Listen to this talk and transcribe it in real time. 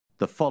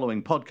The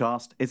following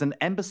podcast is an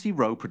Embassy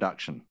Row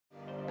production.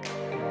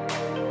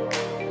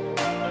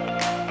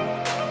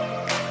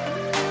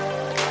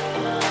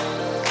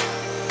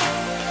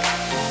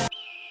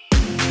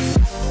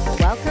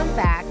 Welcome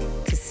back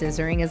to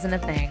Scissoring Isn't a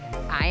Thing.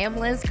 I am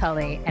Liz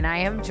Cully, and I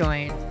am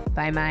joined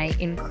by my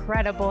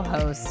incredible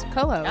co-host,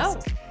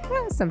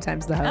 well,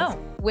 sometimes the host,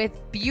 with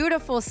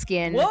beautiful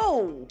skin,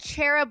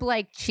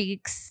 cherub-like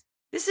cheeks.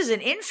 This is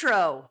an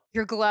intro.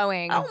 You're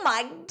glowing. Oh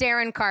my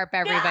Darren Karp,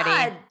 everybody,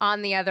 God.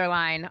 on the other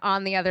line,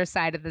 on the other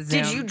side of the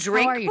Zoom. Did you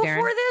drink How are you, before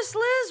Darren? this,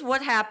 Liz?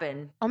 What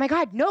happened? Oh my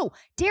God, no.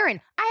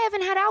 Darren, I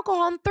haven't had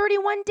alcohol in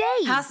 31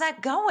 days. How's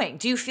that going?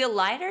 Do you feel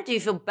lighter? Do you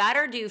feel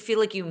better? Do you feel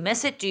like you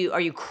miss it?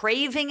 Are you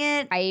craving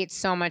it? I ate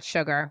so much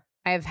sugar.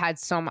 I've had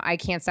so much. I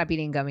can't stop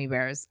eating gummy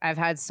bears. I've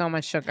had so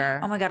much sugar.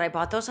 Oh my God, I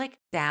bought those like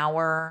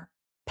Sour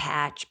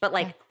Patch, but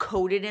like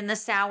coated in the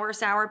Sour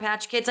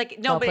Patch Kids. Like,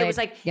 no, Well but it was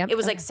played. like, Yep. it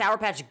was like Sour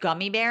Patch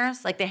gummy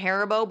bears, like the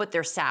Haribo, but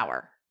they're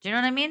sour. Do you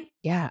know what I mean?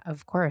 Yeah,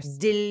 of course.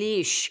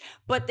 Delish.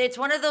 But it's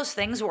one of those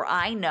things where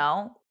I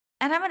know,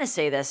 and I'm going to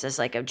say this as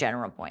like a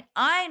general point.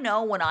 I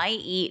know when I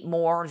eat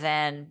more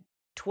than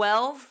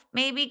 12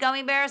 maybe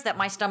gummy bears that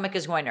my stomach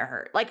is going to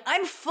hurt. Like,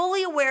 I'm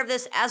fully aware of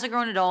this as a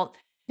grown adult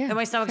that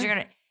my stomach's going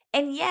to,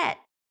 and yet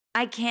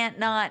I can't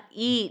not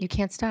eat. You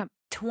can't stop.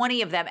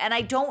 20 of them. And I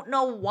don't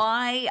know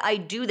why I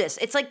do this.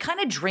 It's like kind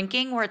of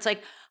drinking where it's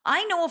like,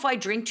 I know if I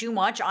drink too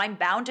much, I'm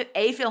bound to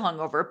A, feel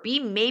hungover,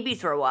 B, maybe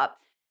throw up,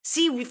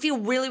 C, we feel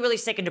really, really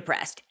sick and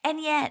depressed. And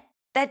yet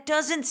that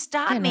doesn't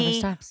stop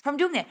me from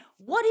doing that.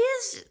 What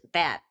is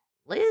that,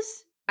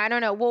 Liz? I don't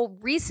know. Well,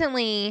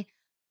 recently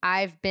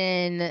I've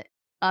been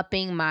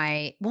upping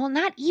my, well,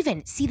 not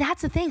even. See,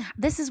 that's the thing.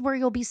 This is where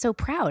you'll be so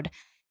proud.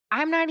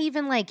 I'm not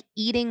even like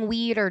eating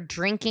weed or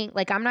drinking.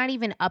 Like, I'm not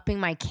even upping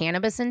my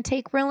cannabis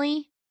intake,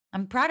 really.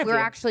 I'm proud of you. We're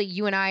actually,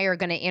 you and I are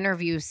going to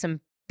interview some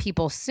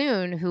people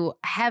soon who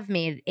have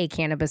made a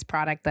cannabis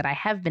product that I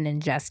have been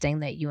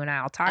ingesting that you and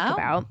I will talk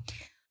about.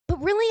 But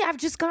really, I've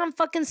just gone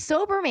fucking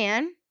sober,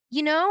 man.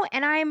 You know,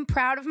 and I'm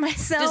proud of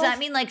myself. Does that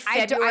mean like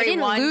February I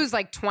didn't 1? lose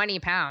like 20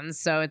 pounds,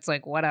 so it's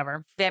like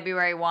whatever.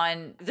 February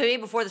 1, the day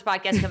before this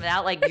podcast comes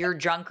out, like you're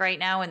drunk right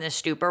now in this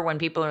stupor when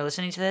people are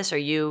listening to this? Are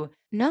you?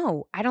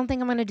 No, I don't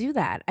think I'm going to do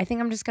that. I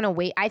think I'm just going to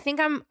wait. I think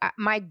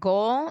my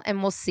goal,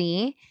 and we'll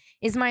see,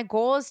 is my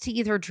goal is to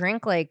either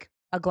drink like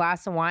a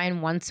glass of wine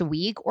once a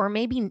week or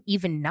maybe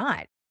even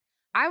not.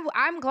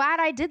 I'm glad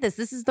I did this.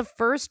 This is the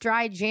first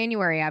dry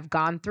January I've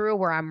gone through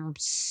where I'm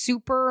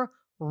super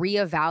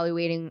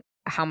reevaluating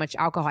how much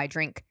alcohol I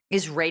drink.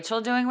 Is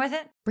Rachel doing with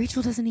it?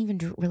 Rachel doesn't even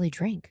really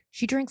drink.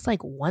 She drinks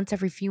like once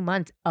every few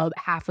months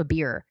half a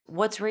beer.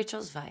 What's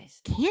Rachel's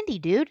vice? Candy,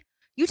 dude.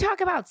 You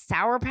talk about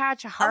Sour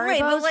Patch, Haribos.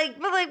 Oh, wait,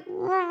 but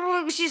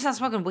like, she's not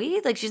smoking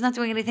weed? Like, she's not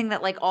doing anything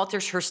that like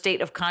alters her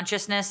state of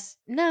consciousness?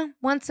 No,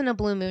 once in a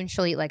blue moon,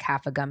 she'll eat like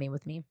half a gummy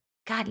with me.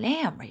 God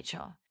damn,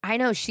 Rachel. I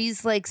know,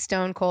 she's like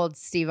stone cold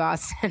Steve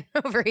Austin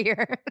over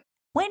here.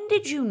 When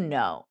did you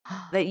know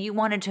that you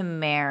wanted to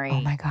marry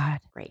Oh my God.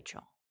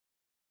 Rachel?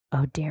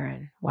 Oh,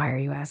 Darren, why are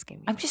you asking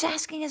me? I'm just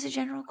asking as a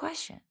general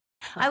question.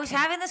 Okay. I was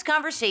having this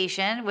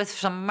conversation with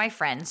some of my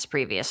friends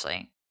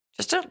previously.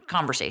 Just a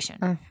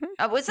conversation.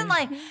 I wasn't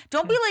like,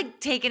 don't be like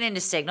taken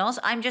into signals.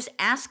 I'm just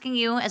asking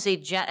you as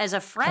a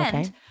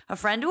friend, a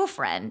friend to a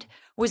friend.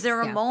 Was there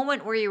a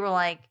moment where you were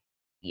like,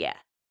 yeah,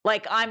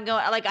 like I'm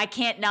going, like I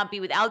can't not be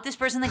without this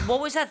person? Like,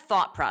 what was that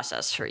thought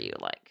process for you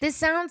like? This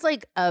sounds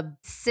like a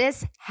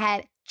cis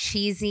het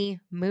cheesy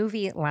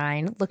movie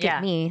line. Look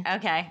at me.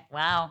 Okay.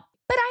 Wow.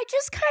 But I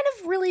just kind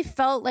of really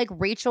felt like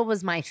Rachel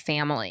was my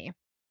family.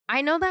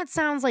 I know that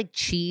sounds like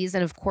cheese.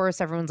 And of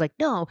course, everyone's like,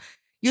 no,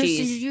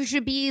 you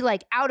should be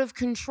like out of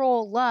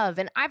control love.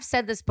 And I've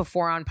said this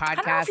before on podcasts. I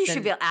don't know if you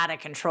should feel out of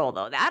control,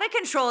 though. Out of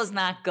control is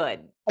not good.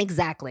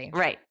 Exactly.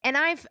 Right. And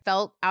I've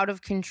felt out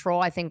of control,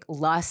 I think,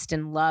 lust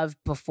and love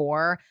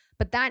before,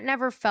 but that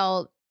never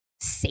felt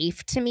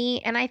safe to me.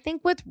 And I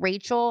think with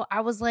Rachel, I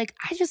was like,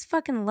 I just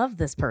fucking love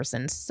this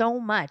person so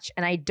much.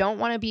 And I don't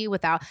want to be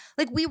without,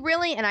 like, we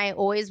really, and I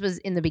always was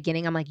in the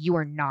beginning, I'm like, you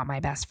are not my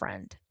best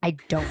friend. I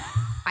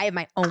have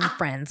my own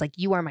friends. Like,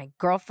 you are my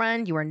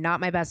girlfriend. You are not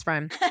my best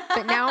friend.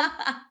 But now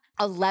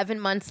 11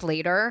 months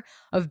later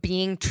of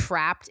being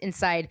trapped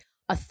inside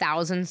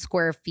 1,000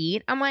 square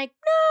feet, I'm like,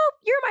 no,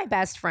 you're my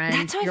best friend.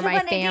 That's what you're I my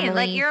feel about Nadine. family.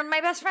 Like, you're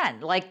my best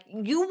friend. Like,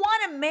 you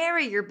want to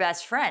marry your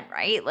best friend,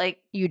 right? Like,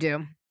 you do.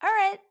 All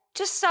right.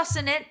 Just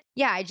sussing it.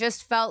 Yeah, I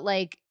just felt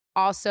like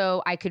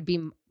also I could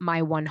be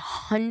my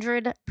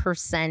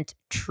 100%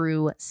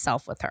 true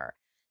self with her.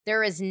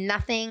 There is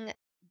nothing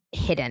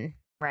hidden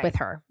with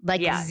her,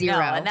 like zero.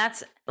 No, and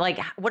that's like,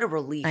 what a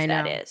relief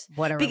that is.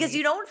 What a because relief.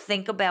 you don't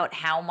think about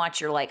how much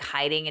you're like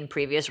hiding in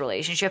previous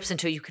relationships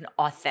until you can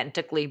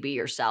authentically be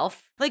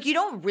yourself. Like, you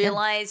don't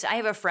realize, I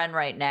have a friend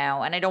right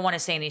now, and I don't want to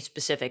say any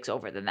specifics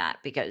over than that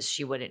because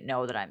she wouldn't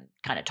know that I'm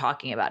kind of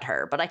talking about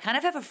her, but I kind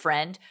of have a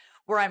friend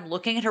where I'm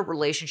looking at her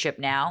relationship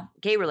now,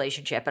 gay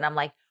relationship, and I'm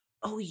like,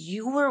 oh,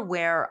 you were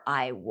where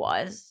I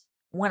was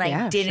when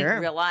I didn't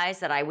realize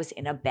that I was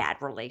in a bad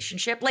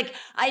relationship. Like,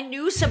 I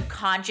knew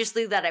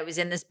subconsciously that I was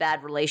in this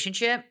bad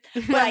relationship.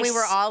 But we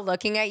were all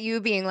looking at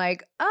you being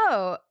like,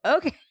 oh,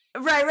 okay.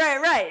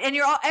 Right. And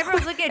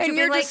everyone's looking at you and being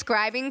you're like,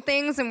 describing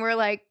things and we're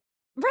like,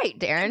 right,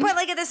 Darren. But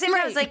like at the same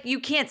time, it's like, you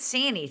can't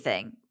say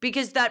anything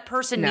because that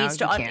person needs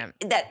to,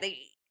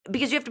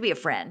 because you have to be a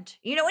friend,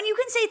 you know, and you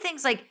can say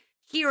things like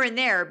here and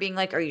there being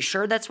like, are you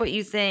sure that's what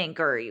you think?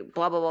 Or you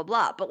blah, blah, blah,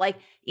 blah. But like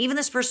even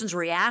this person's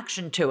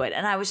reaction to it.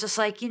 And I was just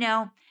like, you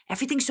know,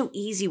 everything's so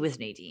easy with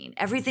Nadine.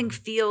 Everything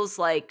feels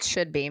like.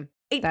 Should be.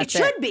 It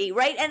should be,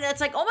 right? And it's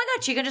like, oh my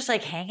God, she can just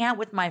like hang out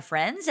with my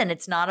friends and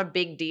it's not a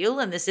big deal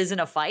and this isn't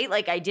a fight.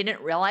 Like I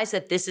didn't realize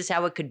that this is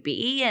how it could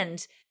be.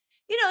 And,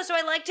 you know, so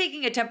I like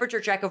taking a temperature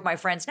check of my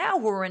friends now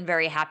who are in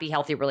very happy,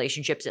 healthy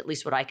relationships, at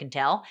least what I can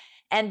tell.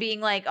 And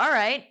being like, all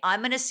right,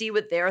 I'm going to see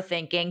what they're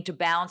thinking to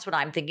balance what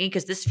I'm thinking.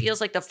 Because this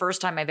feels like the first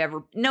time I've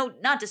ever, no,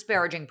 not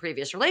disparaging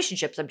previous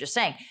relationships. I'm just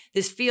saying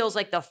this feels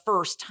like the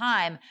first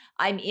time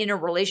I'm in a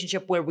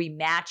relationship where we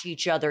match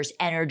each other's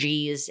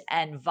energies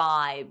and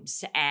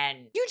vibes. And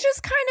you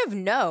just kind of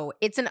know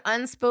it's an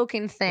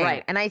unspoken thing.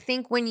 Right. And I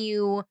think when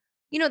you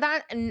know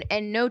that,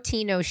 and no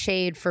tea, no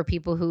shade for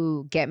people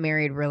who get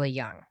married really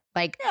young.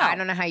 Like, no. I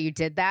don't know how you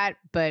did that,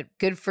 but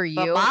good for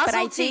you. But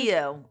I think, to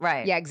you.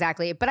 Right. Yeah,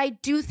 exactly. But I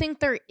do think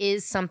there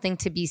is something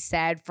to be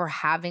said for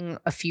having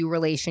a few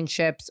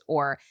relationships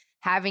or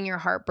having your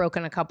heart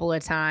broken a couple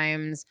of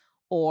times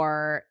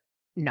or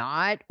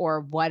not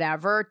or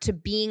whatever, to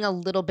being a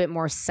little bit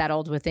more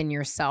settled within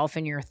yourself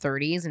in your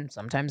 30s and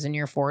sometimes in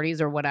your 40s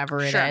or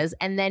whatever it is.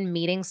 And then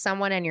meeting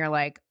someone and you're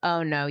like,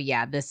 oh no,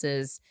 yeah, this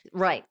is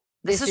right.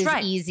 This is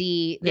right.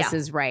 easy. This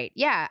is right.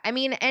 Yeah. I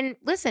mean, and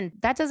listen,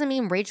 that doesn't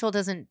mean Rachel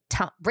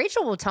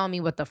will tell me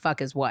what the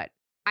fuck is what.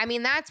 I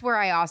mean, that's where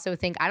I also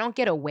think I don't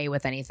get away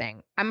with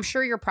anything. I'm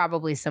sure you're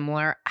probably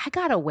similar. I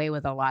got away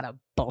with a lot of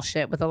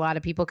bullshit with a lot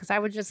of people because I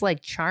would just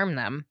like charm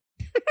them.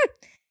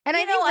 And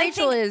I know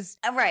Rachel is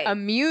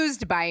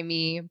amused by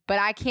me, but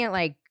I can't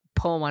like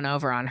pull one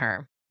over on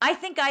her. I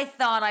think I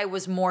thought I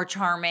was more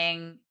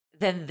charming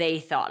than they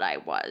thought I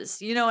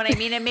was. You know what I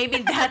mean? And maybe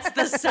that's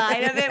the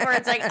side of it where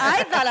it's like,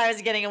 I thought I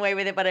was getting away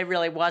with it, but I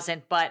really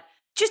wasn't. But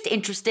just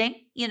interesting,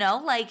 you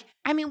know, like.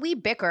 I mean, we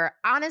bicker,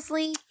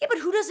 honestly. Yeah, but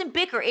who doesn't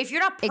bicker? If you're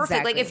not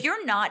perfect, like if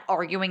you're not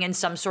arguing in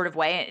some sort of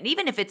way, and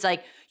even if it's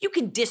like, you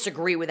can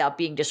disagree without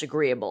being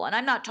disagreeable. And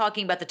I'm not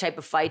talking about the type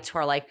of fights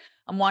where like,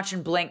 I'm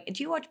watching Bling.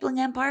 Do you watch Bling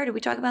Empire? Did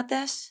we talk about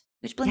this?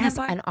 Which Bling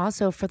Empire? And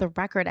also for the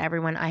record,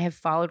 everyone, I have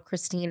followed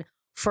Christine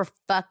for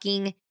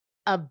fucking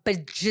a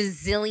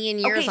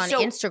bajillion years on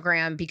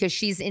Instagram because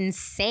she's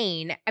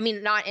insane. I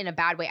mean, not in a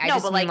bad way. I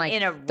just mean like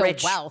in a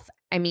rich, the wealth.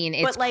 I mean,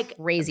 it's like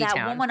crazy that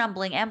town. Woman on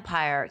Bling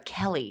Empire,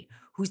 Kelly,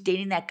 who's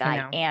dating that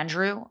guy,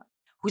 Andrew,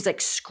 who's like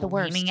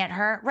screaming at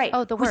her. Right.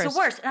 Oh, the worst. Who's the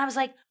worst. And I was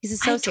like, he's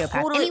a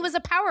sociopath. And he was a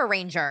Power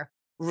Ranger.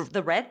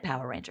 The red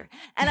Power Ranger.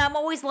 And I'm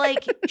always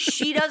like,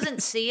 she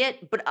doesn't see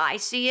it, but I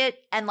see it.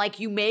 And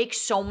like, you make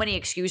so many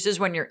excuses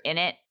when you're in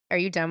it. Are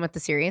you done with the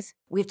series?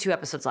 We have 2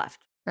 episodes left.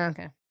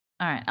 Okay.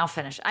 All right, I'll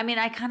finish. I mean,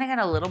 I kind of got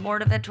a little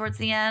bored of it towards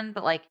the end,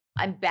 but like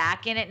I'm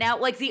back in it now.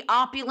 Like the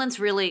opulence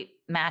really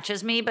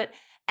matches me. But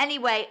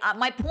anyway,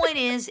 my point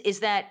is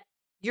that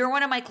you're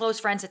one of my close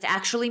friends that's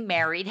actually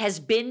married, has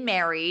been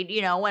married,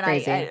 you know, and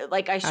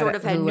I sort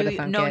of had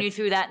known you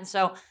through that. And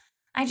so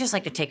I just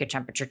like to take a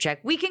temperature check.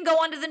 We can go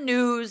on to the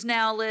news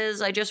now,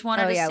 Liz. I just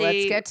wanted to see.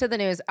 Let's get to the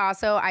news.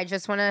 Also, I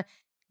just want to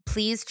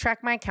please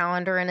check my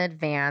calendar in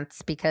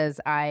advance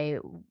because I,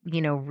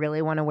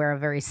 really want to wear a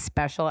very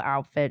special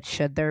outfit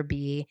should there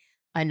be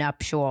a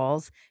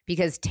nuptials,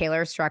 because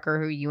Taylor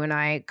Strecker, who you and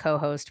I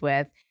co-host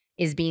with,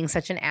 is being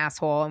such an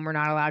asshole and we're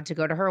not allowed to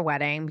go to her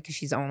wedding because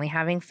she's only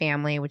having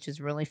family, which is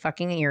really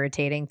fucking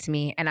irritating to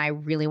me. And I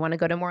really want to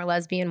go to more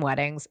lesbian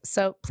weddings.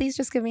 So please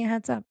just give me a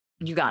heads up.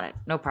 You got it.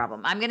 No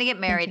problem. I'm going to get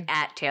married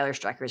at Taylor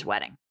Strecker's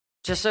wedding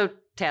just so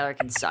Taylor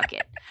can suck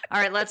it.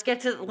 All right, let's get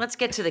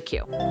to the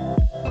queue.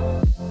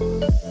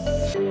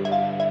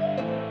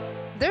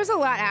 There's a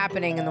lot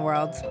happening in the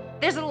world.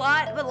 There's a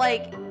lot, but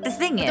like the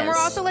thing is, and we're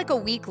also like a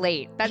week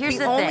late. That's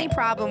the only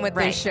problem with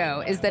this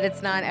show is that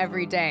it's not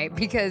every day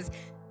because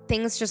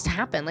things just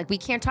happen. Like we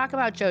can't talk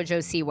about JoJo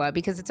Siwa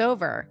because it's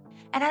over.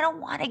 And I don't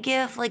want to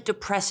give like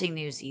depressing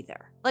news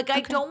either. Like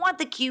I don't want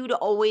the queue to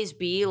always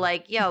be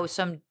like, yo,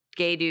 some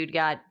gay dude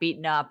got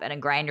beaten up at a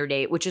Grindr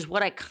date, which is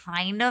what I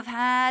kind of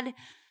had.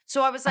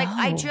 So I was like,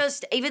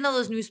 even though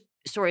those news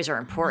stories are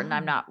important,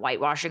 I'm not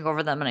whitewashing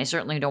over them, and I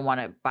certainly don't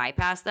want to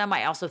bypass them.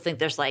 I also think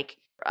there's like,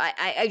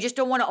 I just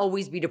don't want to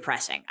always be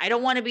depressing. I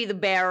don't want to be the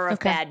bearer of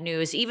bad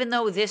news, even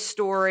though this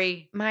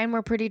story. Mine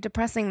were pretty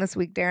depressing this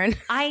week, Darren.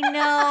 I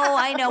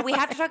know. We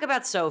have to talk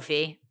about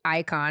Sophie.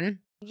 Icon.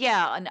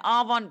 Yeah, an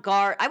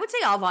avant-garde, I would say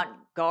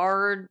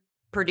avant-garde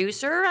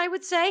producer, I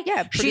would say.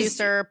 Yeah,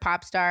 producer,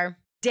 pop star.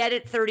 Dead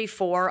at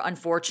 34,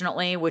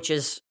 unfortunately, which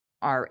is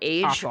our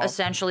age,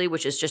 essentially,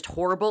 which is just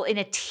horrible. In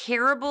a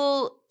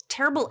terrible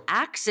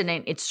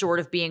accident, it's sort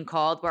of being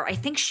called, where I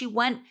think she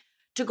went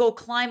to go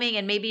climbing,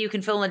 and maybe you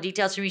can fill in the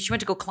details for me. She went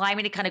to go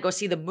climbing to kind of go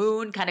see the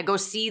moon, kind of go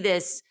see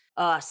this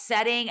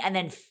setting and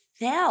then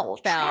fell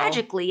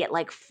tragically at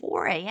like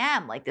 4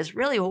 a.m. Like this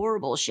really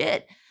horrible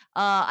shit.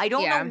 I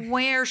don't know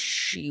where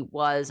she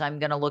was. I'm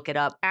going to look it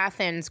up.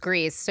 Athens,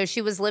 Greece. So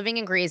she was living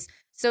in Greece.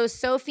 So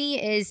Sophie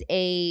is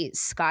a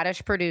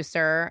Scottish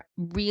producer,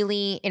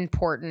 really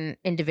important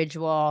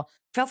individual.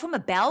 Fell from a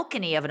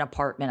balcony of an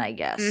apartment, I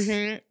guess.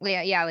 Mm-hmm.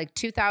 Yeah, like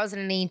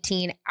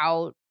 2018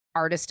 out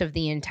artist of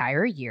the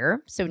entire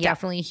year. So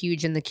definitely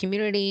huge in the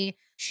community.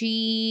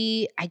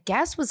 She, I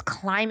guess, was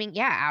climbing,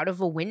 out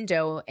of a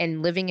window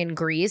and living in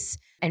Greece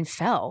and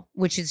fell,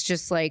 which is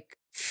just like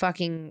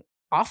fucking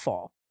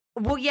awful.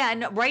 Well, yeah,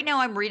 and right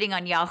now I'm reading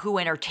on Yahoo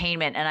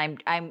Entertainment, and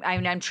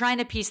I'm trying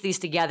to piece these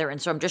together,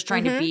 and so I'm just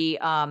trying to be.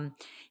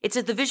 It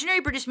says the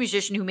visionary British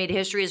musician who made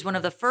history is one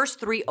of the first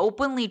 3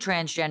 openly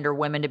transgender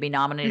women to be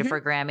nominated for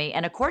a Grammy,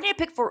 and according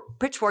to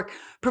Pitchfork,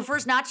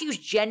 prefers not to use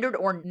gendered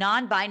or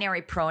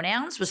non-binary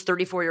pronouns. Was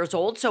 34 years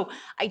old, so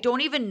I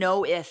don't even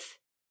know if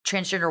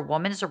transgender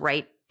woman is the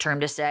right term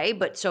to say,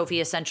 but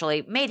Sophie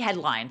essentially made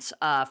headlines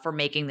for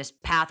making this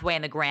pathway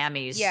in the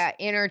Grammys. Yeah,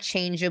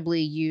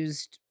 interchangeably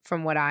used.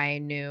 From what I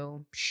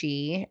knew,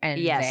 she and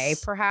they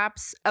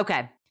perhaps.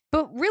 Okay.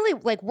 But really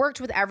like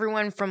worked with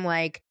everyone from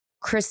like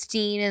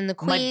Christine and the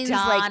Queens,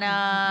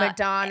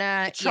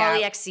 Madonna,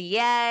 Charlie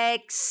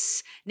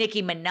XCX,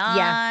 Nicki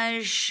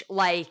Minaj,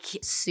 like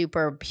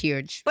super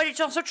huge. But it's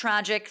also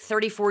tragic.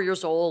 34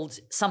 years old,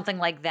 something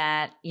like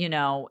that, you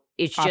know.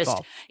 It's awful.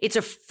 Just, it's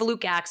a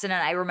fluke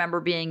accident. I remember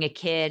being a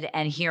kid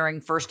and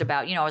hearing first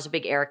about, I was a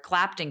big Eric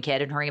Clapton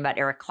kid and hearing about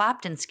Eric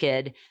Clapton's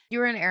kid. You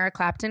were an Eric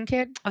Clapton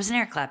kid? I was an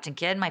Eric Clapton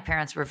kid. My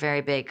parents were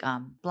very big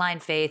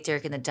Blind Faith,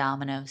 Derek and the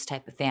Dominoes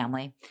type of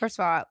family. First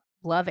of all,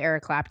 love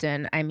Eric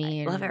Clapton. I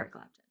mean, I love Eric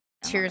Clapton.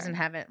 Tears in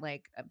Heaven,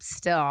 like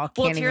still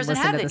can't Tears even listen in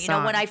Heaven. to the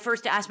song. When I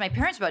first asked my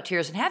parents about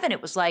Tears in Heaven,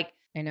 it was like,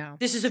 I know.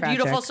 This is a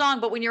beautiful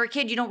song, but when you're a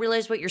kid, you don't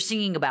realize what you're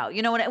singing about.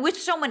 And with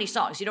so many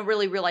songs, you don't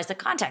really realize the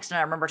context. And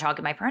I remember talking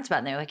to my parents about it,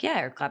 and they were like,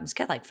 Eric Clapton's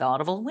kid like fell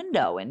out of a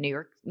window in New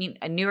York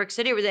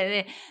City. And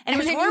it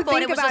was horrible.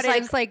 And it was just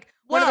like, it's like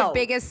one of the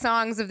biggest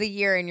songs of the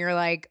year. And you're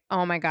like,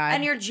 oh my God.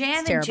 And you're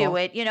jamming to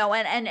it,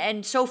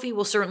 and Sophie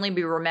will certainly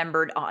be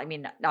remembered. I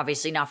mean,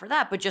 obviously not for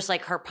that, but just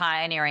like her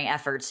pioneering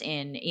efforts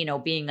in,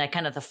 being like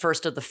kind of the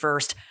first of the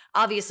first,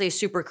 obviously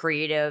super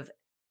creative,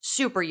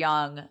 super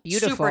young,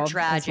 beautiful, super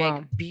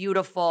tragic,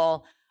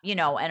 beautiful, and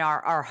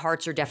our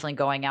hearts are definitely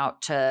going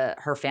out to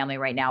her family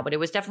right now. But it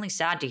was definitely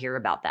sad to hear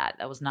about that.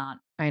 That was not.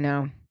 I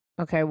know.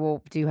 Okay.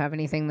 Well, do you have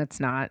anything that's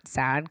not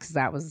sad? Because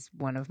that was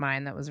one of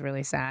mine that was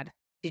really sad.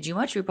 Did you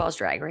watch RuPaul's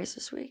Drag Race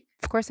this week?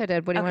 Of course I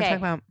did. What do you want to talk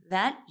about?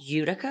 That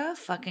Utica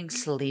fucking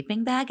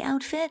sleeping bag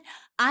outfit.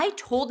 I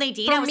told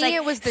Nadine, I was like,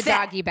 it was the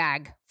doggy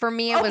bag. For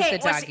me, it was the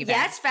doggy bag.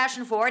 Yes,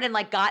 fashion forward and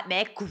like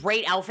Gottmik,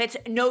 great outfits.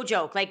 No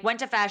joke. Like went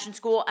to fashion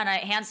school and I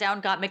hands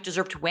down Gottmik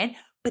deserved to win.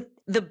 But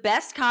the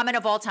best comment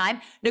of all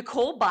time,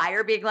 Nicole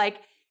Byer being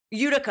like,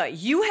 Utica,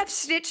 you have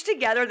stitched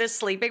together this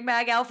sleeping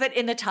bag outfit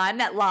in the time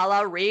that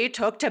Lala Ree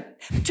took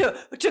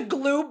to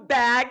glue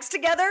bags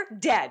together.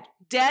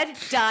 Dead,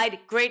 died.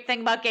 Great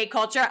thing about gay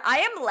culture. I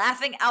am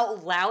laughing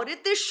out loud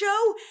at this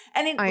show,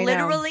 and it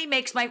literally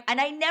makes and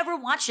I never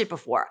watched it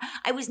before.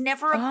 I was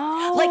never,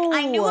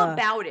 I knew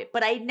about it,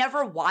 but I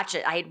never watched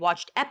it. I had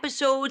watched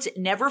episodes,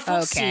 never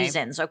full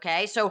seasons,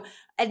 okay? So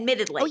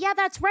admittedly. Oh, yeah,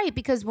 that's right,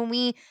 because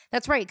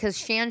because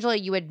Shangela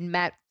you had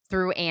met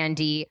through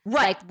Andy.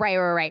 Right.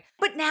 Right.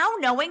 But now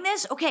knowing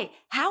this, okay,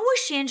 how was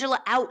Shangela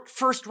out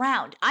first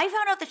round? I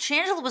found out that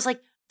Shangela was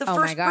like, the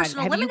first person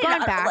eliminated.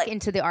 Have you gone back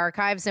into the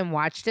archives and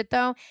watched it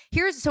though?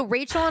 So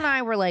Rachel and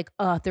I were like,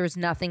 there's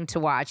nothing to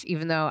watch,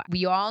 even though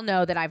we all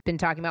know that I've been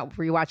talking about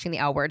rewatching The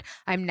L Word.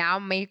 I'm now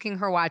making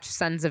her watch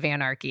Sons of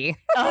Anarchy.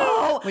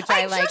 Oh, which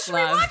I just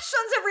rewatched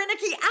Sons of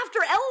Anarchy after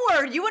L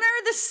Word. You and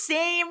I are the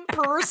same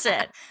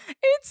person.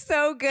 It's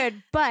so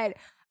good, but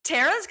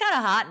Tara's kind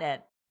of hot in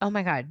it. Oh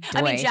my God.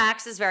 I mean,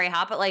 Jax is very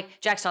hot, but like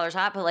Jax Teller's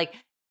hot, but like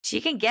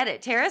she can get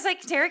it. Tara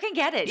can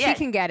get it. Yeah. She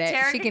can get it.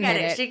 Tara can get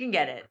it. She can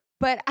get it.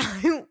 But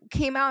I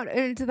came out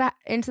into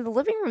the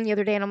living room the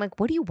other day and I'm like,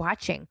 what are you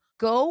watching?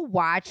 Go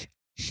watch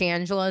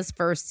Shangela's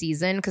first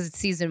season because it's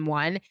season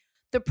 1.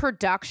 The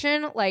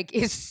production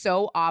is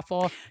so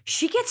awful.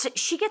 She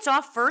gets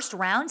off first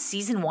round,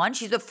 season 1.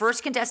 She's the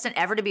first contestant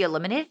ever to be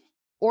eliminated.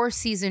 Or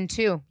season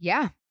 2.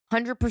 Yeah,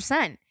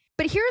 100%.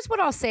 But here's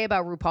what I'll say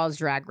about RuPaul's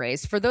Drag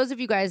Race. For those of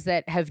you guys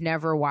that have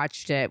never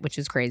watched it, which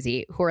is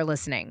crazy, who are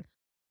listening,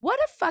 what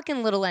a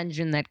fucking little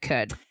engine that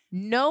could.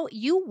 No,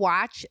 you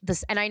watch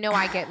this, and I know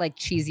I get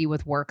cheesy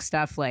with work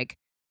stuff, and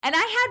I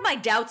had my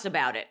doubts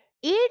about it.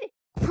 It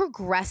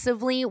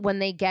progressively, when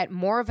they get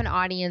more of an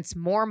audience,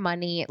 more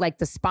money,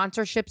 the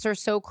sponsorships are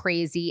so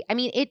crazy. I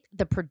mean,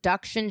 the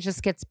production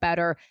just gets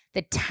better.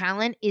 The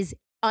talent is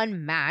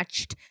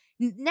unmatched.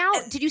 Now,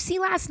 did you see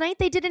last night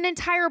they did an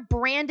entire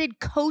branded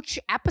Coach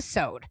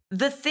episode?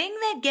 The thing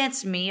that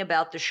gets me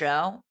about the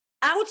show,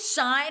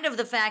 outside of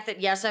the fact that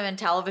yes, I'm in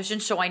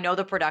television, so I know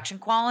the production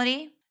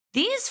quality.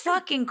 These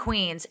fucking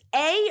queens,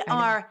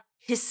 are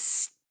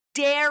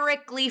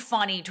hysterically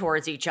funny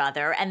towards each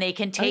other, and they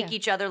can take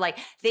each other, like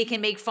they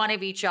can make fun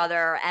of each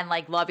other and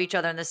like love each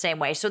other in the same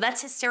way. So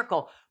that's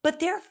hysterical. But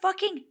they're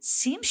fucking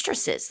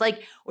seamstresses,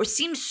 like, or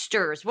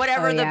seamsters,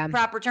 whatever the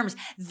proper term is.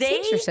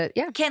 They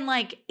can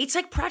like, it's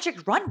like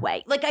Project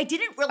Runway. Like I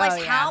didn't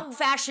realize how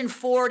fashion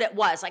forward it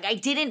was. Like I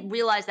didn't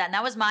realize that. And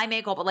that was my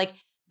makeup, but like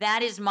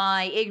that is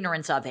my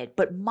ignorance of it.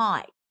 But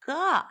my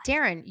God.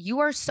 Darren,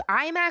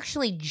 I'm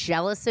actually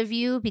jealous of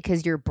you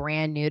because you're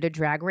brand new to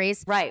Drag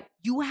Race. Right.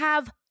 You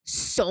have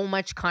so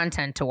much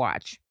content to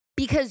watch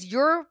because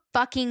your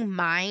fucking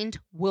mind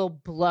will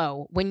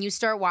blow when you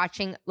start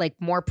watching like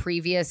more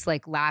previous,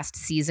 like last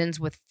seasons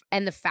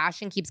and the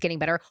fashion keeps getting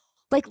better.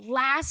 Like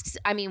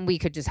we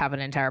could just have an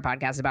entire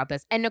podcast about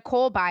this. And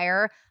Nicole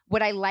Byer,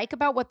 what I like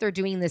about what they're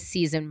doing this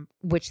season,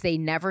 which they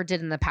never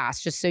did in the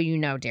past, just so you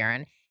know,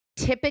 Darren,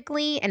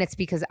 typically, and it's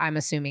because I'm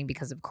assuming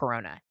because of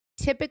Corona,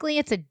 typically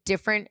it's a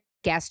different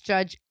guest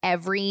judge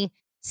every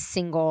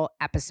single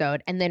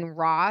episode. And then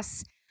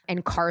Ross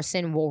and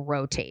Carson will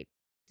rotate.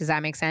 Does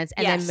that make sense?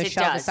 And then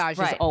Michelle Visage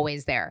is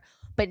always there.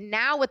 But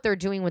now what they're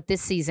doing with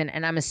this season,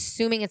 and I'm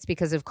assuming it's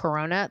because of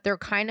Corona, they're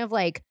kind of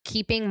like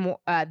keeping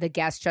the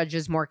guest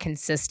judges more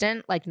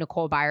consistent. Like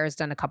Nicole Byer's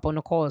done a couple.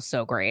 Nicole is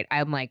so great.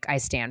 I'm like, I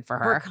stand for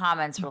her. Her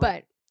comments were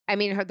but I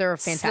mean, they're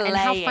fantastic. Slaying. And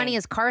how funny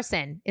is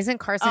Carson? Isn't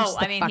Carson just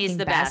he's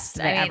the best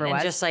that ever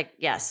was? Just like,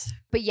 yes.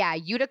 But yeah,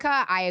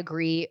 Utica, I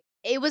agree.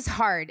 It was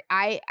hard.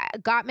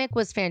 Gottmik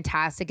was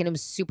fantastic and it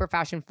was super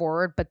fashion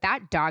forward, but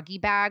that doggy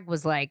bag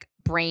was like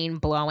brain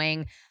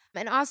blowing.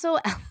 And also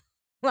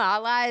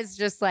Lala is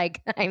just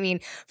like, I mean,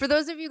 for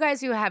those of you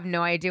guys who have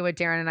no idea what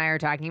Darren and I are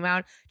talking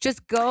about,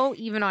 just go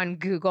even on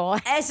Google.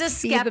 As a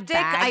skeptic,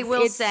 I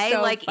will say,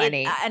 so like,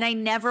 funny. And I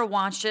never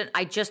watched it.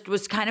 I just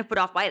was kind of put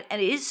off by it. And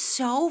it is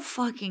so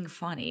fucking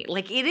funny.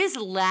 Like, it is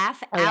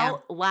laugh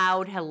out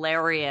loud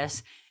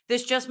hilarious.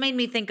 This just made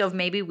me think of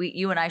maybe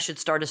you and I should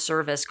start a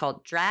service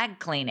called Drag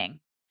Cleaning.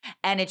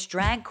 And it's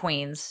drag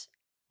queens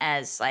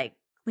as like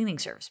cleaning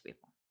service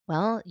people.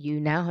 Well,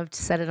 you now have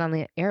set it on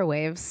the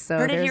airwaves. So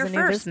heard it here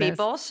first, business.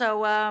 people.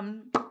 So all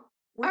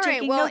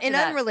right. Well, in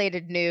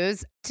unrelated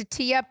news, to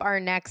tee up our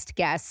next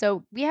guest.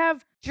 So we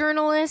have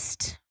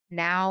journalist,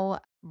 now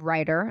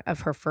writer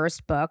of her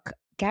first book,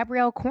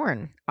 Gabrielle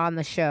Korn, on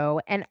the show.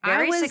 And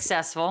very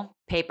successful.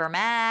 Paper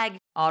Mag,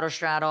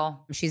 Autostraddle.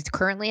 She's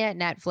currently at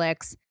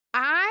Netflix.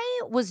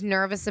 I was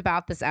nervous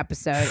about this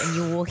episode, and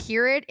you will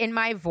hear it in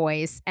my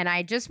voice, and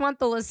I just want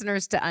the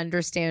listeners to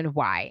understand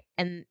why.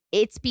 And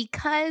it's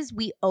because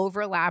we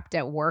overlapped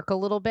at work a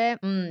little bit.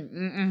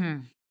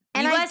 And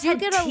you guys had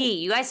tea.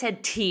 You guys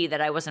had tea that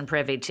I wasn't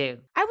privy to.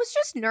 I was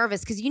just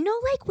nervous because,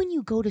 like when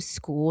you go to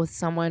school with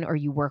someone or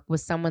you work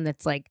with someone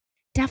that's like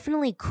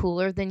definitely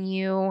cooler than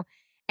you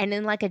and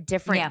in like a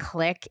different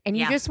clique, and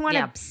you just want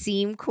to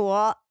seem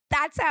cool.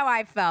 That's how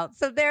I felt.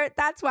 So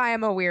that's why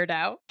I'm a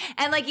weirdo.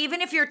 And like,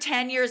 even if you're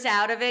 10 years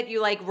out of it,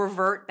 you like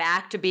revert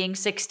back to being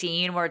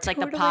 16 where it's like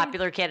the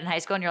popular kid in high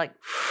school. And you're like,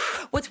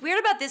 what's weird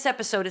about this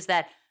episode is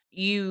that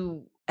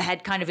you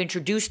had kind of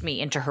introduced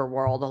me into her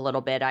world a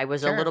little bit. I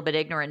was a little bit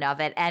ignorant of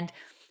it. And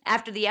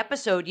after the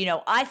episode,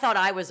 I thought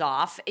I was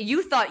off.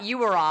 You thought you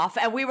were off.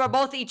 And we were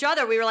both each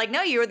other. We were like,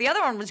 no, the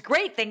other one was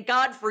great. Thank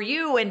God for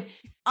you. And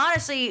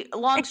honestly,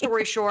 long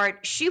story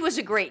short, she was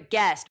a great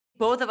guest.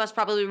 Both of us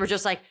probably were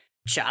just like,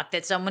 shocked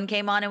that someone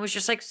came on and was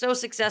just like so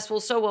successful,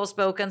 so well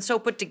spoken, so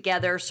put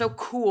together, so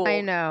cool. I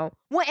know.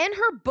 Well, and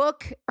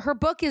her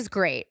book is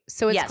great.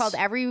 So it's called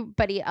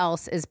Everybody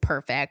Else is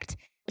Perfect.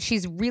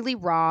 She's really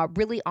raw,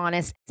 really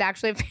honest. It's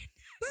actually a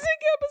fantastic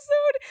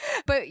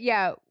episode. But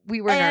yeah,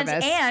 we were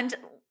nervous. And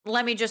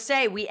let me just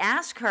say, we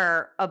asked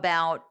her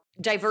about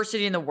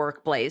diversity in the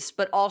workplace,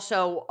 but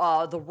also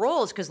the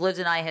roles, because Liz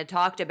and I had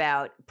talked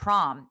about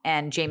Prom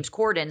and James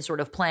Corden sort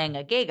of playing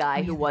a gay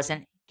guy who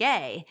wasn't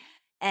gay.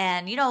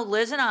 And,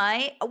 Liz and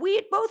I, we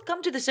had both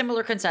come to the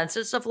similar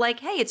consensus of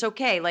like, hey, it's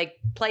okay. Like,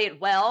 play it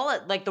well.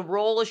 Like, the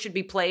role should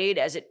be played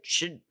as it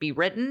should be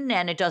written.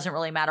 And it doesn't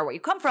really matter where you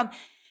come from.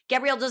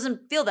 Gabrielle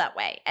doesn't feel that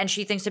way. And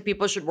she thinks that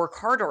people should work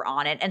harder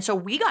on it. And so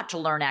we got to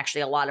learn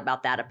actually a lot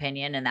about that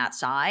opinion and that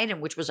side, and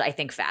which was, I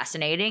think,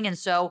 fascinating. And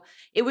so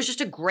it was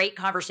just a great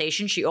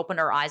conversation. She opened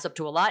her eyes up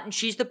to a lot. And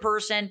she's the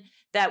person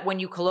that when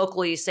you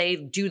colloquially say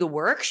do the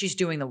work, she's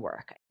doing the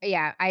work.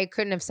 Yeah, I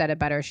couldn't have said it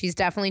better. She's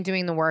definitely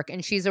doing the work,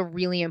 and she's a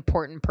really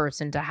important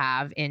person to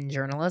have in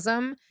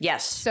journalism.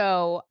 Yes.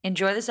 So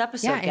enjoy this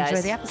episode, guys.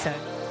 Enjoy the episode.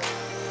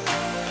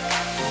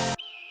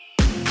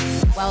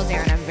 Well,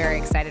 Darren, I'm very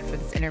excited for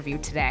this interview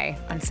today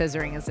on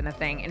Scissoring Isn't a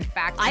Thing. In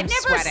fact, I've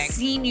never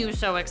seen you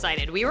so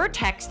excited. We were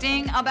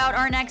texting about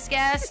our next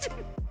guest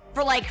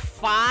for like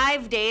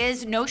 5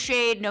 days, no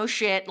shade, no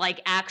shit,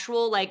 like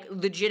actual, like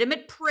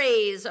legitimate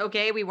praise.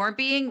 Okay, we weren't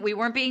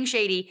being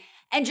shady,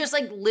 and just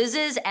like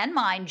Liz's and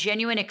mine,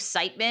 genuine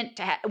excitement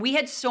we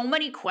had so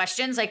many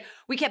questions, like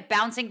we kept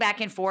bouncing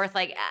back and forth,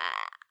 like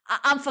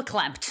I'm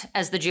verklempt,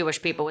 as the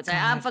Jewish people would say.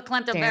 I'm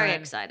verklempt. I'm very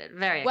excited.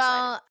 Very excited.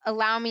 Well,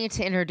 allow me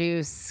to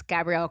introduce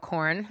Gabrielle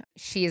Korn.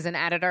 She is an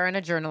editor and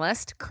a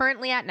journalist,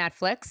 currently at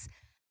Netflix.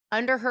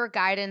 Under her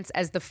guidance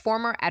as the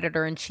former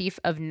editor-in-chief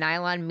of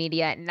Nylon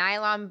Media,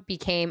 Nylon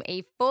became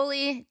a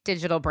fully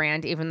digital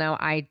brand, even though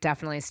I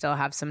definitely still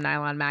have some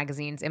Nylon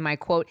magazines in my,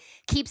 quote,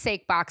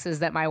 keepsake boxes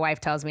that my wife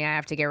tells me I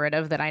have to get rid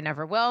of that I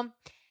never will.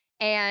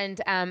 And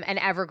an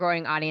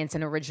ever-growing audience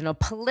and original,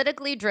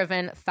 politically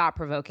driven,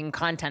 thought-provoking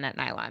content at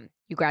Nylon.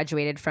 You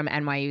graduated from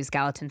NYU's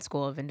Gallatin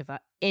School of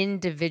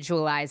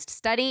Individualized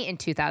Study in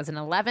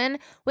 2011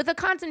 with a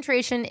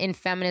concentration in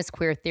feminist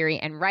queer theory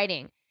and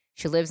writing.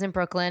 She lives in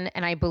Brooklyn,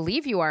 and I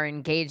believe you are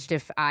engaged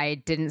if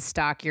I didn't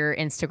stalk your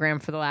Instagram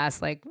for the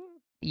last,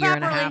 year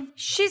and a half.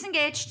 She's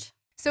engaged.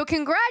 So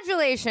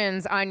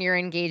congratulations on your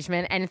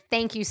engagement, and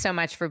thank you so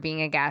much for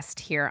being a guest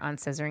here on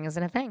Scissoring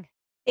Isn't a Thing.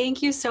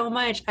 Thank you so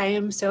much. I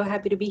am so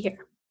happy to be here.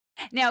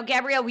 Now,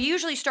 Gabrielle, we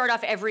usually start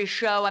off every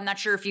show, I'm not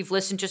sure if you've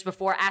listened just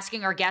before,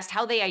 asking our guest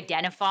how they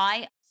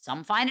identify.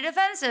 Some find it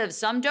offensive,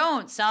 some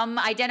don't. Some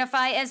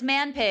identify as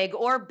man pig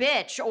or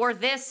bitch or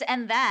this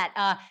and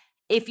that.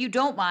 If you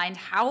don't mind,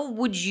 how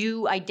would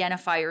you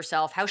identify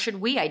yourself? How should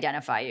we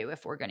identify you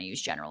if we're going to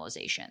use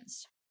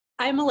generalizations?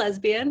 I'm a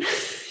lesbian.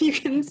 You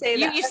can say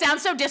that. You sound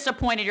so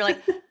disappointed. You're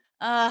like,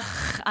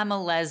 I'm a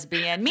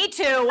lesbian. Me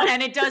too.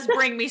 And it does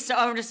bring me so,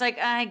 I'm just like,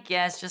 I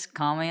guess just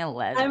call me a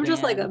lesbian. I'm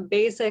just like a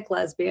basic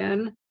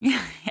lesbian.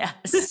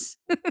 Yes.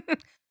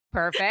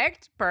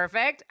 Perfect.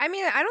 I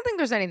mean, I don't think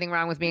there's anything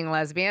wrong with being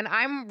lesbian.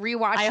 I'm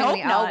rewatching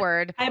the L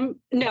Word.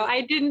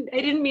 I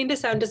didn't mean to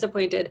sound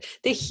disappointed.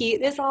 The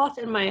heat is off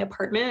in my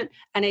apartment,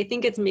 and I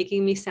think it's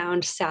making me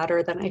sound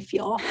sadder than I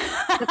feel.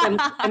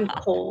 I'm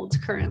cold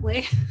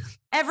currently.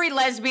 Every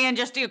lesbian,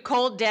 just a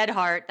cold, dead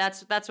heart.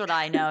 That's what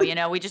I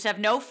know. We just have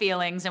no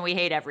feelings and we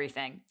hate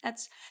everything.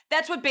 That's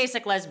what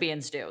basic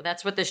lesbians do.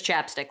 That's what this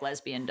chapstick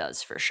lesbian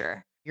does for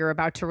sure. You're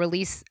about to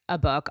release a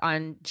book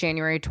on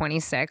January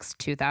 26,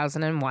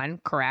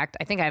 2001, correct?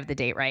 I think I have the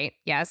date right.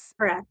 Yes?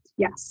 Correct.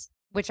 Yes.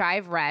 Which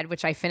I've read,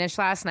 which I finished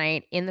last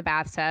night in the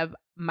bathtub.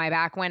 My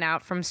back went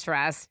out from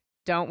stress.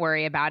 Don't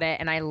worry about it.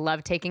 And I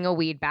love taking a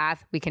weed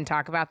bath. We can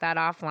talk about that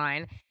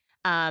offline.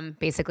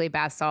 Basically,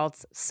 bath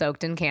salts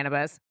soaked in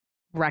cannabis.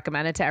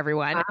 Recommend it to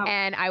everyone. Wow.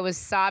 And I was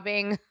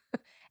sobbing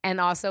and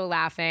also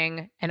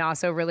laughing and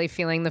also really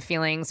feeling the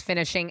feelings,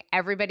 finishing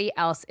Everybody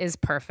Else is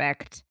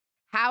Perfect.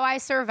 How I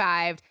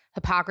Survived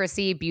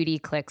Hypocrisy, Beauty,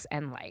 Clicks,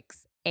 and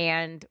Likes.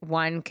 And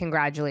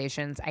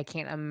congratulations. I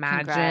can't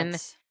imagine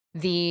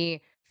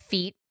the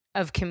feat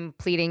of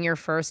completing your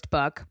first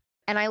book.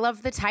 And I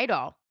love the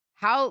title.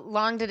 How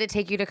long did it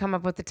take you to come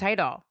up with the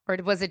title? Or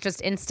was it just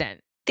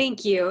instant?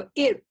 Thank you.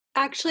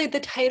 The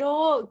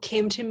title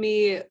came to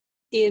me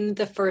in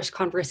the first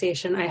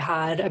conversation I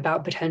had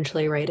about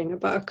potentially writing a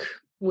book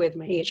with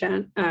my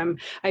agent.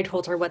 I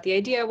told her what the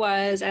idea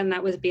was, and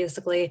that was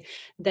basically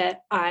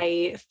that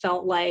I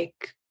felt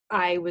like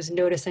I was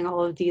noticing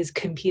all of these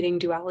competing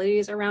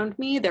dualities around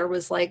me. There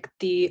was like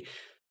the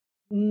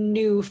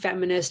new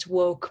feminist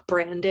woke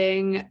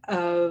branding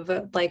of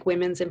like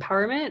women's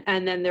empowerment,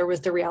 and then there was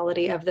the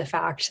reality of the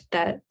fact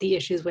that the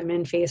issues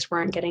women faced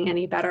weren't getting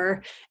any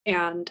better.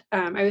 And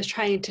I was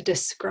trying to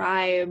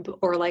describe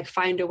or like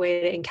find a way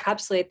to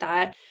encapsulate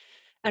that.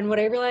 And what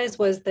I realized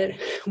was that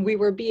we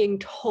were being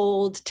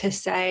told to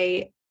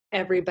say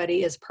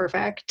everybody is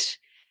perfect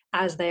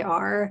as they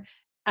are.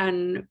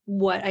 And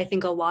what I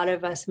think a lot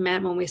of us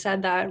meant when we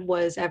said that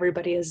was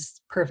everybody is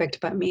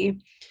perfect but me.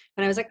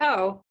 And I was like,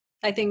 oh,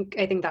 I think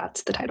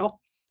that's the title.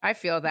 I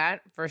feel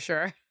that for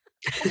sure.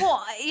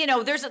 Well,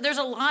 there's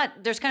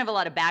kind of a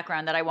lot of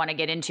background that I want to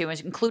get into,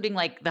 including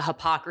like the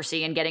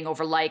hypocrisy and getting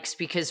over likes,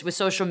 because with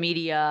social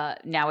media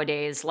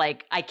nowadays,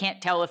 like I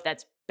can't tell if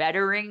that's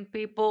bettering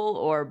people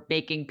or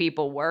making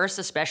people worse,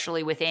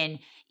 especially within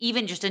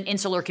even just an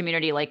insular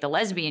community like the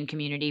lesbian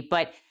community.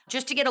 But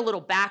just to get a little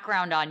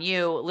background on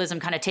you, Liz, I'm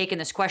kind of taking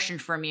this question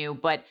from you,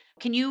 but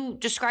can you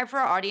describe for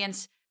our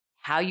audience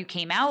how you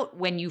came out,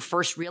 when you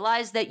first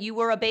realized that you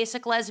were a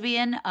basic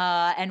lesbian,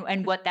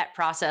 and what that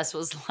process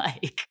was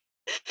like?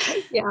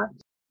 Yeah.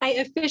 I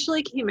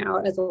officially came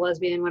out as a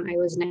lesbian when I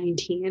was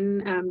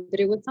 19,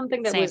 but it was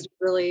something that was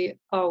really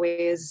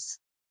always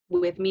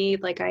with me.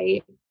 Like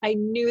I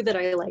knew that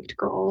I liked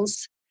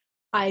girls.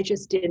 I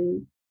just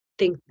didn't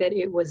think that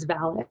it was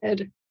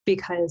valid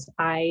because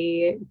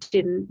I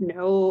didn't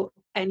know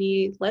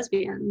any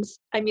lesbians.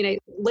 I mean,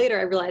 later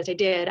I realized I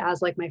did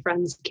as like my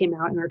friends came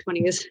out in their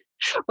 20s.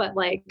 But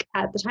like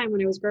at the time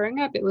when I was growing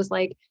up, it was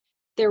like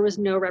there was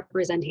no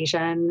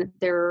representation.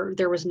 There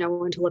was no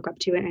one to look up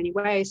to in any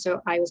way.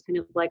 So I was kind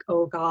of like,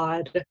 oh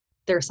God,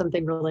 there's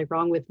something really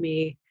wrong with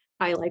me.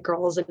 I like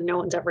girls and no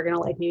one's ever going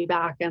to like me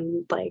back.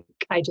 And like,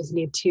 I just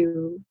need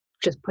to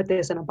just put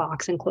this in a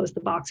box and close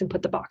the box and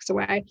put the box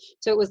away.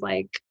 So it was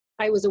like,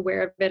 I was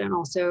aware of it and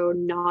also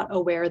not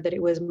aware that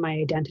it was my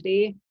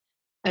identity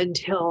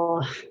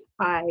until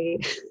I,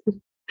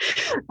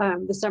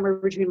 the summer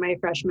between my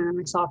freshman and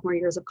my sophomore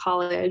years of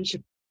college,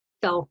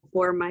 fell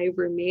for my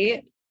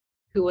roommate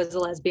who was a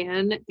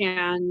lesbian,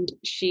 and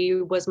she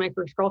was my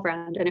first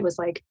girlfriend. And it was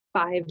like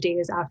 5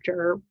 days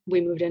after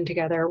we moved in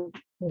together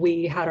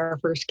we had our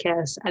first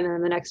kiss. And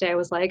then the next day I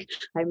was like,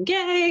 I'm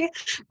gay,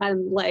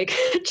 and like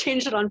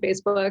changed it on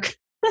Facebook.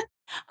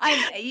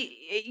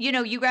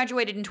 You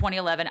graduated in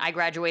 2011. I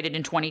graduated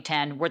in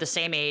 2010. We're the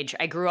same age.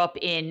 I grew up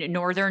in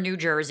northern New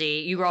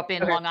Jersey. You grew up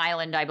in Long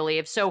Island, I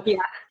believe. So yeah.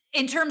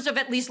 In terms of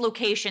at least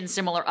location,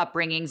 similar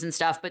upbringings and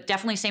stuff, but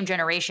definitely same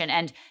generation,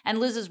 and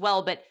Liz as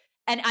well. But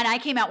and I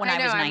came out when I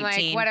was 19. I'm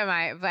like, what am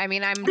I? I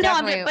mean, I'm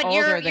definitely but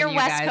older than you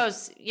West guys.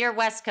 Coast. You're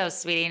West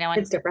Coast, sweetie.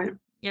 It's different.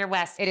 You're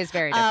West. It is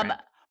very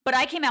different. But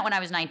I came out when I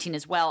was 19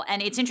 as well,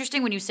 and it's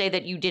interesting when you say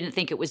that you didn't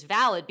think it was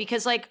valid,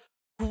 because like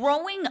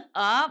growing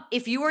up,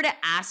 if you were to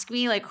ask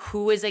me like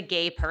who is a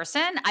gay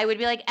person, I would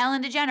be like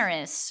Ellen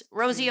DeGeneres,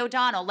 Rosie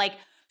O'Donnell, like.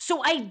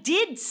 So I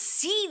did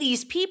see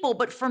these people,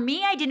 but for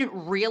me, I didn't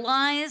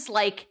realize,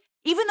 like,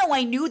 even though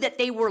I knew that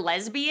they were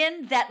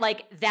lesbian, that,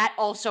 like, that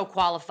also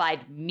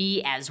qualified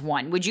me as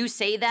one. Would you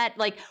say that?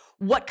 Like,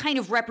 what kind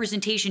of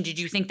representation did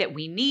you think that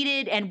we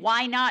needed, and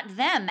why not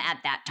them at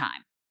that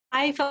time?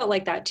 I felt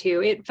like that,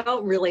 too. It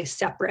felt really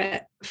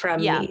separate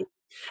from me.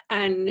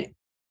 And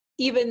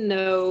even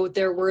though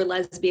there were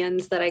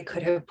lesbians that I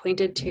could have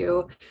pointed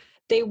to,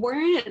 they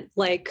weren't,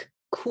 like,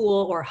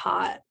 cool or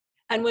hot.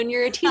 And when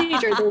you're a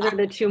teenager, those are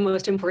the two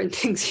most important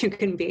things you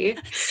can be.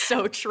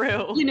 So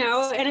true.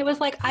 And it was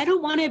like, I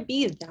don't want to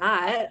be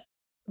that.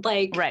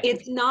 Like,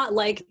 It's not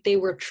like they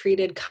were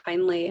treated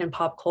kindly in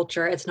pop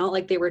culture. It's not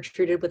like they were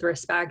treated with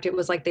respect. It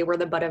was like they were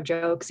the butt of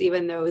jokes,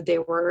 even though they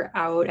were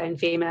out and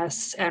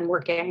famous and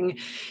working.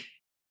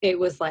 It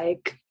was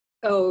like,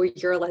 oh,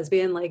 you're a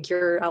lesbian, like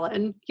you're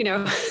Ellen,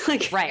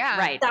 like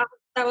right.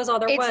 That was all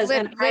there was.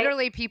 And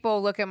literally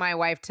people look at my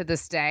wife to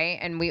this day,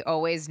 and we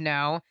always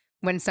know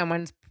when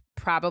someone's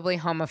probably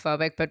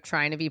homophobic but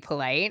trying to be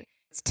polite.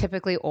 It's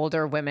typically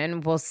older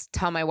women will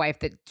tell my wife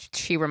that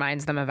she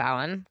reminds them of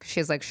Ellen. She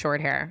has like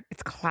short hair.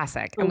 It's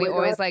classic. And we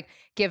always like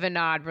give a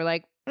nod. We're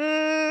like,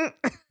 But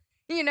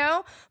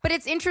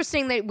it's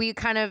interesting that we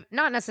kind of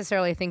not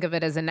necessarily think of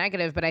it as a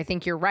negative, but I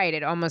think you're right.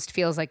 It almost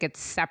feels like it's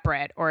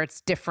separate or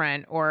it's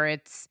different or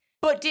it's.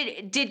 But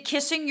did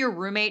kissing your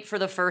roommate for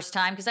the first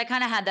time, because I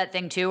kind of had that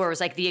thing too, where it was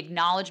like the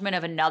acknowledgement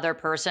of another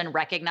person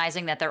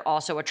recognizing that they're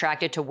also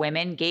attracted to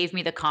women gave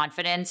me the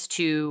confidence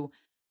to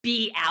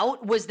be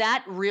out. Was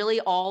that really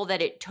all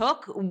that it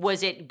took?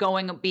 Was it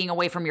being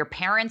away from your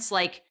parents?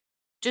 Like,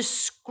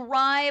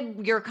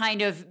 describe your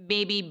kind of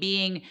maybe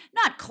being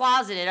not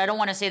closeted. I don't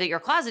want to say that you're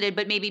closeted,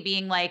 but maybe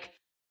being like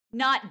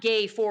not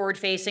gay forward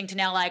facing to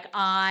now like,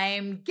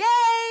 I'm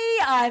gay,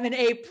 I'm an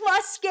A+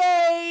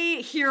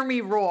 gay, hear me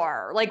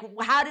roar. Like,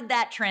 how did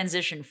that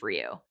transition for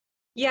you?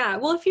 Yeah,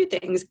 well, a few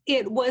things.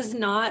 It was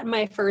not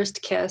my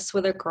first kiss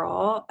with a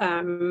girl.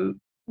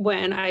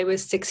 When I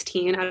was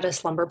 16 at a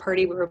slumber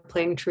party, we were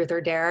playing Truth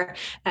or Dare,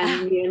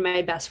 and me and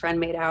my best friend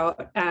made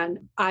out, and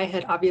I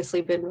had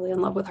obviously been really in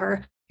love with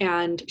her.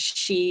 And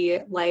she,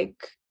 like,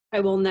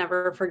 I will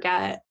never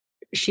forget,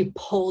 she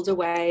pulled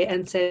away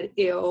and said,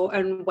 ew,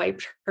 and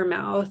wiped her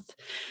mouth.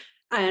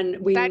 And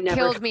that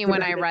killed me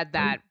when I read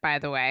that, by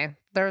the way.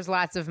 There's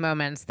lots of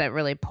moments that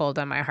really pulled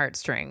on my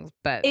heartstrings,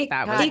 but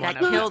that was one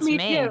of them. Kills me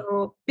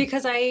too,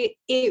 because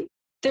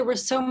there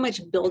was so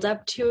much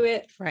buildup to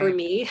it for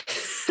me.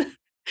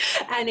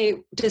 And it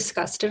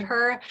disgusted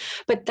her.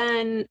 But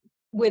then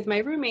with my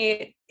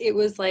roommate, it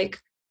was like,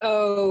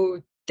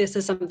 oh, this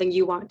is something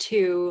you want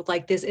to,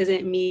 like, this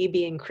isn't me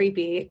being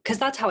creepy. Because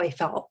that's how I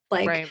felt.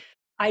 Like,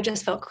 I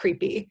just felt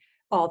creepy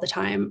all the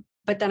time.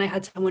 But then I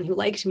had someone who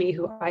liked me,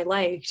 who I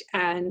liked,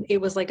 and it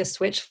was like a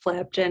switch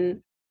flipped,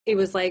 and it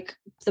was like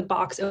the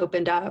box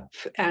opened up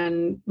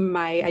and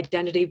my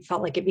identity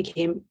felt like it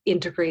became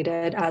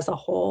integrated as a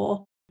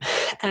whole.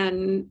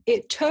 And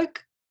it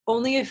took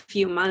only a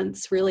few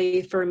months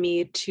really for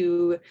me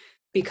to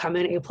become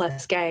an A+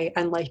 gay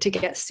and like to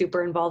get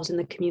super involved in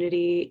the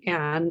community.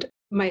 And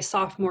my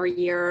sophomore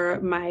year,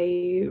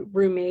 my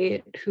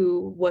roommate,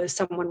 who was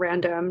someone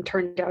random,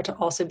 turned out to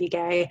also be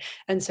gay.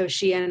 And so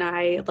she and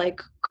I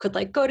like could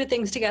like go to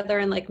things together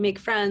and like make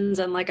friends.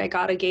 And like I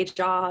got a gay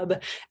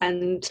job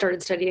and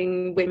started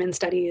studying women's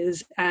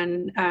studies.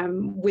 And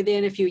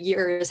within a few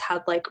years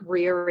had like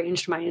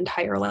rearranged my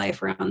entire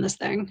life around this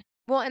thing.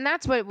 Well, and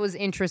that's what was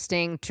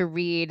interesting to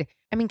read.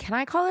 I mean, can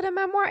I call it a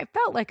memoir? It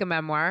felt like a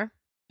memoir.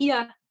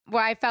 Yeah.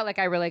 Well, I felt like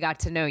I really got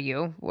to know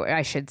you,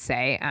 I should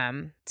say.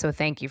 So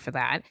thank you for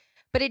that.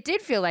 But it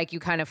did feel like you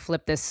kind of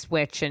flipped this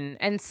switch.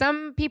 And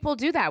some people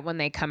do that when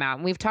they come out.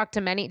 And we've talked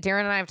to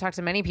Darren and I have talked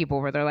to many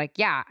people where they're like,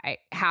 yeah, it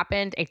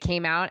happened. It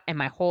came out and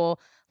my whole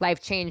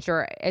life changed.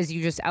 Or as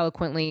you just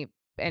eloquently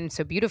and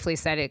so beautifully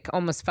said, it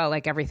almost felt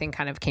like everything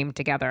kind of came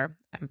together.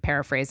 I'm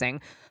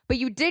paraphrasing. But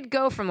you did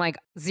go from like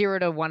 0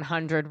 to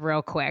 100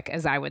 real quick,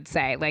 as I would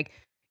say. Like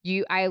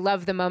I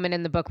love the moment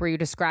in the book where you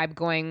describe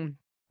going,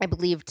 I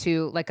believe,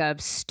 to like a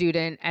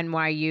student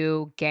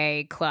NYU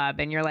gay club.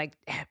 And you're like,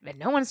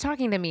 no one's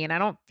talking to me and I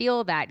don't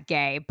feel that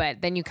gay.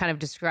 But then you kind of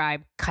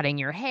describe cutting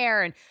your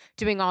hair and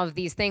doing all of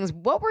these things.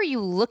 What were you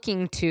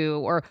looking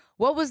to, or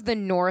what was the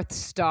North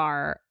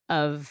Star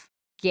of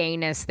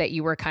gayness that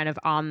you were kind of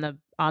on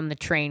on the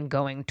train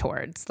going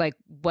towards? Like,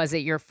 was it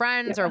your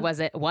friends or was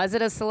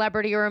it a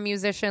celebrity or a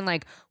musician?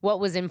 Like, what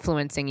was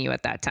influencing you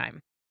at that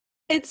time?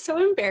 It's so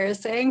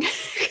embarrassing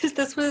because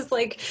this was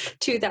like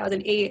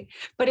 2008,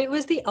 but it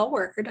was the L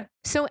Word.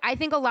 So I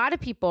think a lot of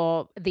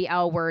people, the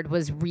L Word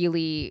was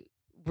really,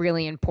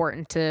 really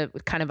important to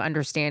kind of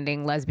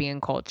understanding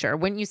lesbian culture,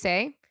 wouldn't you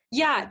say?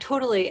 Yeah,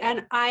 totally.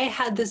 And I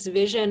had this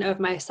vision of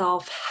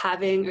myself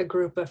having a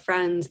group of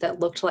friends that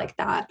looked like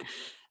that.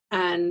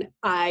 And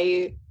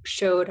I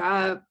showed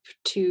up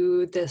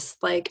to this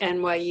like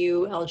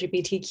NYU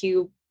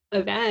LGBTQ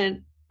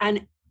event,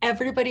 and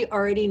everybody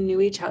already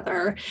knew each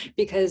other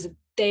because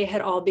they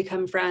had all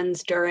become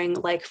friends during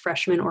like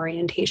freshman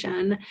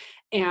orientation.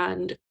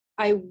 And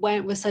I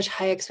went with such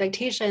high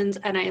expectations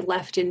and I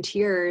left in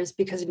tears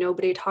because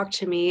nobody talked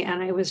to me.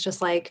 And I was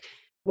just like,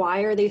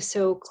 why are they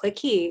so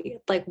cliquey?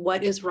 Like,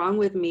 what is wrong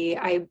with me?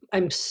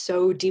 I'm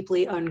so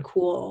deeply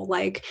uncool.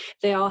 Like,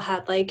 they all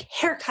had like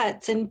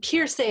haircuts and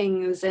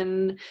piercings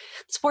and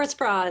sports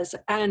bras.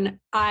 And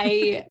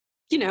I,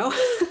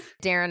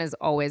 Darren is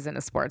always in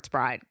a sports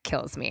bra. It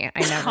kills me. I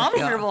never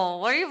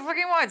comfortable. What are you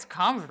fucking about? It's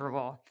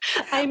comfortable.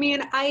 I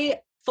mean,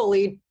 I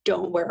fully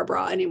don't wear a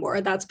bra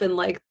anymore. That's been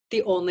like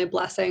the only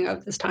blessing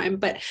of this time.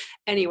 But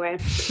anyway,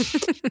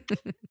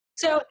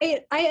 so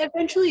I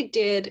eventually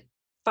did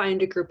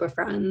find a group of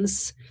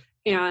friends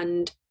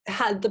and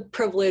had the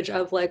privilege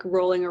of like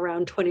rolling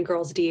around 20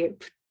 girls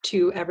deep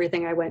to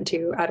everything I went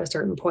to at a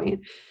certain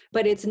point.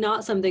 But it's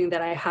not something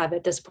that I have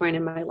at this point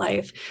in my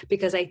life,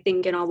 because I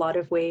think in a lot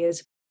of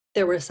ways,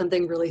 there was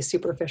something really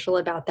superficial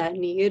about that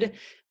need.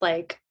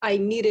 Like I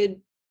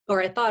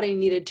thought I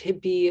needed to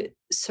be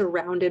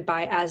surrounded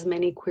by as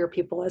many queer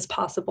people as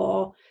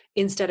possible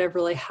instead of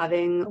really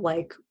having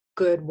like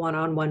good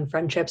one-on-one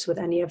friendships with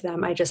any of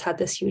them. I just had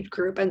this huge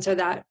group. And so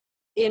that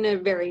in a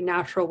very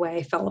natural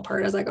way fell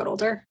apart as I got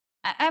older.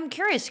 I'm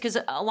curious because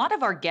a lot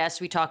of our guests,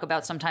 we talk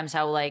about sometimes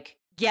how like,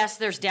 yes,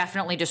 there's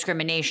definitely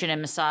discrimination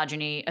and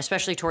misogyny,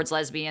 especially towards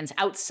lesbians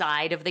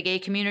outside of the gay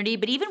community.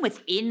 But even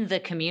within the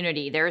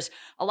community, there's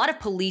a lot of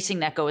policing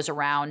that goes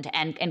around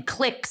and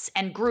cliques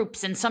and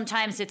groups. And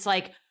sometimes it's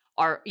like,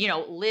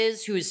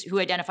 Liz, who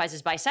identifies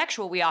as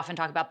bisexual, we often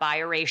talk about bi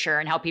erasure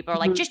and how people are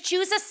like, just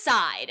choose a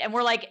side. And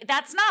we're like,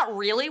 that's not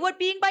really what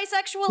being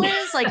bisexual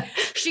is. Like,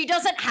 she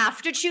doesn't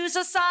have to choose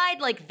a side.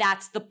 Like,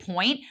 that's the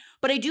point.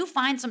 But I do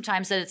find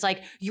sometimes that it's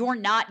like, you're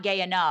not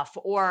gay enough,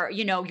 or,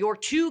 you're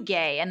too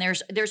gay. And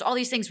there's all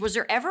these things. Was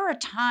there ever a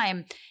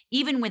time,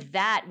 even with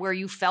that, where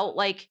you felt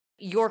like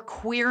your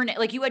queerness,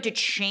 like you had to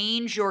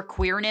change your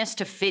queerness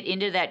to fit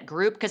into that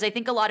group? Because I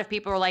think a lot of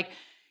people are like,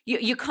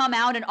 you come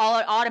out and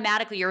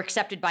automatically you're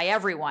accepted by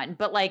everyone.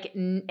 But like,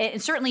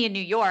 and certainly in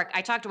New York,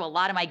 I talk to a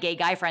lot of my gay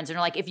guy friends and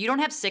they're like, if you don't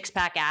have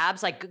 6-pack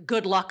abs, like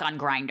good luck on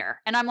Grindr.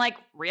 And I'm like,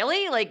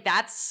 really? Like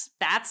that's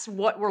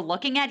what we're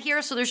looking at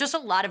here? So there's just a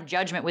lot of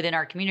judgment within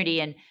our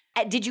community. And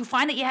did you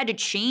find that you had to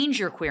change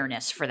your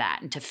queerness for that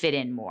and to fit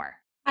in more?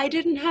 I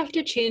didn't have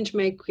to change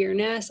my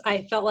queerness.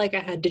 I felt like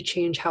I had to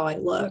change how I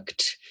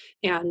looked.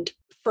 And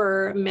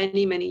for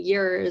many, many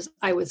years,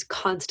 I was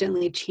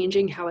constantly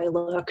changing how I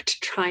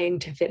looked, trying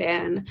to fit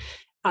in.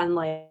 And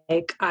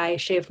like, I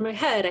shaved my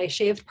head, I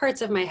shaved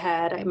parts of my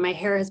head, my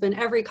hair has been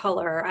every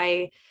color.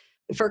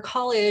 For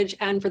college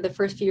and for the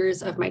first few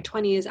years of my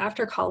 20s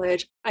after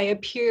college, I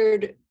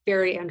appeared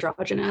very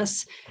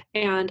androgynous.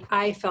 And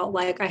I felt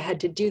like I had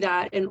to do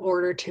that in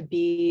order to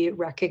be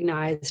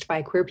recognized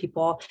by queer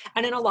people.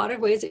 And in a lot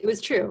of ways, it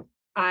was true.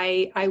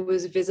 I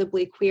was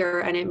visibly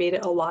queer and it made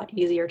it a lot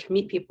easier to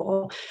meet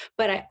people.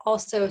 But I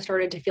also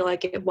started to feel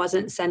like it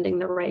wasn't sending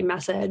the right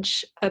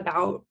message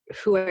about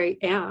who I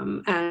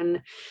am.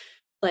 And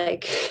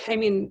like, I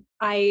mean,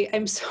 I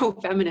am so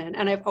feminine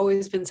and I've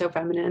always been so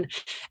feminine.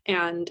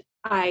 And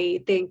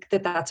I think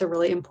that that's a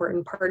really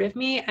important part of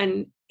me.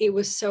 And it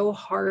was so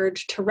hard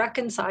to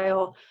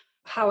reconcile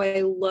how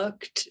I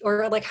looked,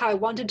 or like how I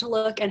wanted to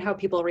look, and how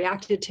people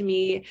reacted to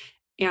me,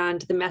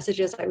 and the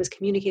messages I was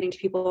communicating to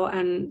people.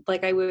 And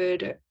like, I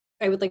would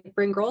like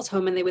bring girls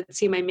home and they would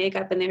see my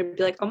makeup and they would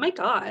be like, oh my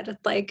God,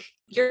 like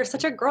you're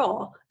such a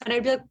girl. And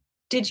I'd be like,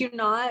 did you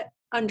not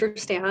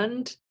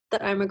understand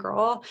that I'm a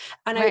girl?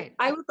 And right.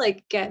 I would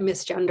like get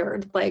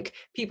misgendered. Like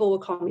people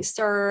would call me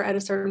sir at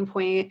a certain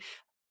point,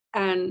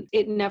 and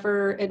it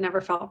never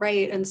felt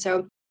right. And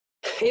so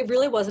it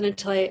really wasn't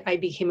until I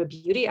became a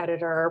beauty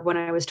editor when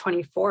I was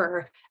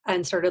 24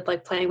 and started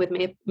like playing with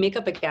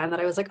makeup again that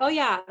I was like, oh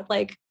yeah,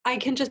 like I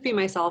can just be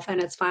myself and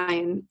it's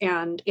fine.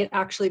 And it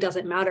actually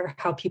doesn't matter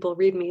how people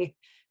read me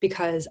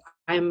because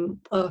I'm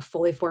a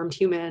fully formed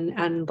human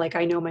and like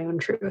I know my own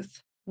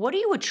truth. What do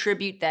you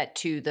attribute that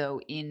to, though,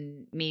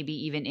 in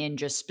maybe even in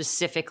just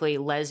specifically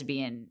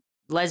lesbian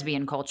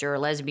culture or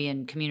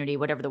lesbian community,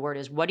 whatever the word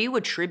is? What do you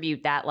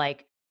attribute that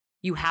like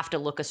you have to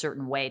look a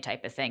certain way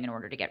type of thing in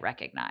order to get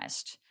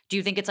recognized? Do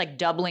you think it's like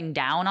doubling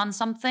down on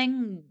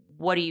something?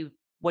 What do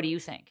you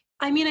think?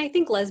 I mean, I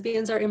think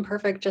lesbians are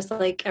imperfect just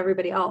like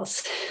everybody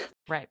else.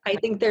 Right. I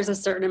think there's a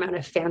certain amount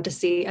of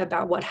fantasy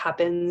about what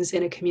happens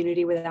in a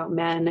community without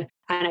men.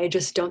 And I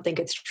just don't think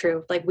it's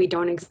true. Like, we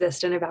don't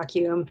exist in a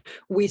vacuum.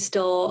 We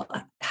still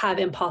have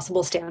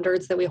impossible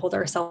standards that we hold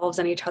ourselves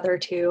and each other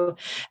to.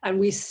 And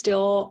we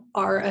still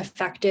are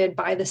affected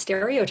by the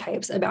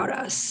stereotypes about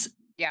us.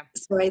 Yeah.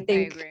 So I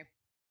think, agree.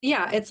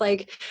 Yeah, it's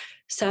like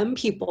some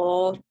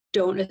people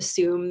don't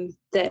assume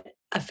that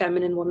a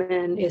feminine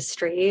woman is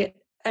straight.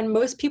 And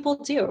most people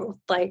do.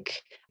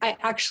 Like, I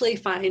actually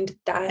find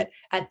that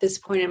at this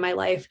point in my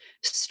life,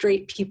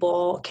 straight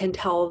people can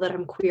tell that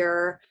I'm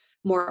queer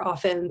more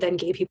often than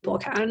gay people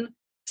can.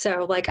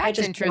 So like, That's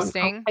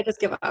interesting. I just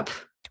give up.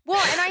 Well,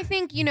 and I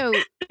think,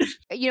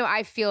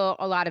 I feel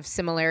a lot of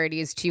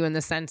similarities to you in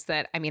the sense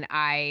that, I mean,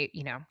 I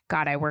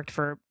worked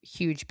for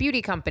huge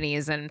beauty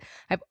companies and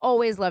I've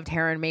always loved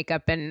hair and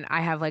makeup, and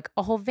I have like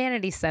a whole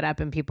vanity set up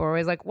and people are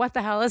always like, what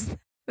the hell is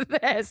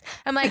this?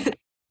 I'm like,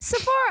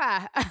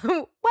 Sephora,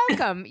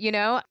 welcome,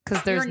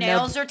 because your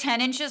nails are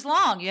 10 inches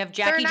long. You have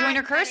Jackie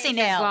Joyner Kersey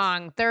nails.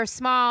 Long. They're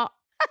small.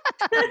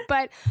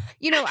 But,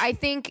 I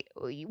think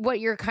what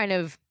you're kind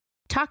of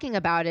talking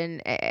about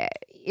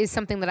is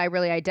something that I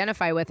really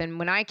identify with. And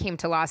when I came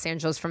to Los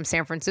Angeles from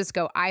San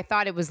Francisco, I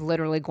thought it was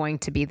literally going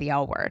to be the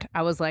L word.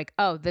 I was like,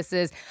 oh, this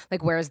is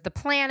like, where's the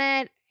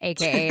planet?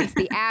 AKA it's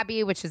the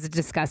Abbey, which is a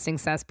disgusting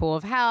cesspool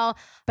of hell.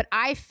 But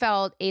I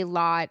felt a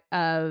lot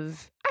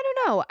of, I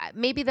don't know,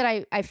 maybe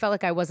that I felt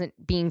like I wasn't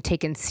being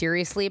taken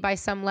seriously by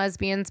some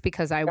lesbians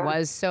because I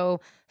was so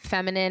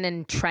feminine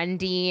and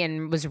trendy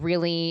and was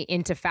really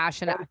into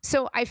fashion. Yeah.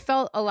 So I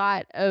felt a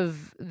lot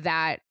of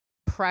that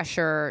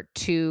pressure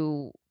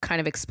to kind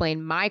of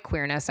explain my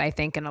queerness, I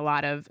think, in a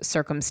lot of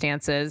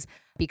circumstances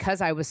because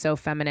I was so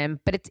feminine.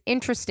 But it's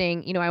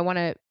interesting, I want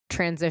to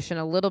transition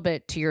a little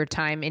bit to your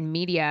time in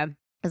media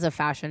as a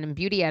fashion and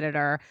beauty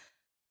editor,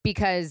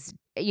 because,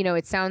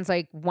 it sounds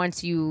like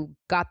once you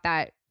got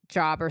that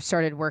job or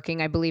started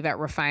working, I believe at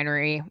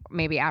Refinery,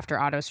 maybe after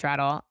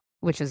Autostraddle,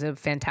 which is a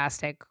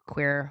fantastic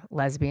queer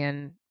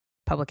lesbian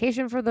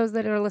publication for those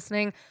that are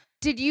listening,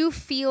 did you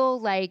feel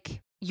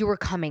like you were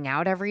coming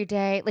out every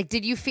day? Like,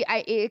 did you feel,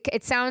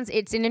 it's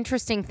an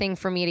interesting thing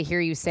for me to hear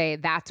you say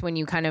that's when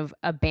you kind of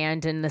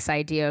abandoned this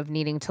idea of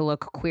needing to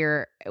look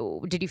queer.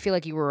 Did you feel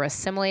like you were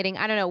assimilating?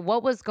 I don't know.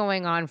 What was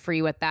going on for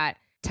you at that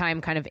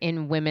time kind of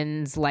in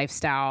women's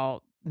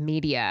lifestyle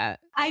media?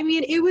 I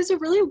mean, it was a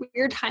really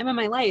weird time in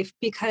my life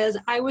because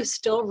I was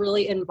still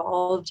really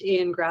involved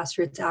in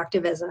grassroots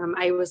activism.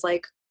 I was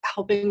like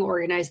helping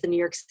organize the New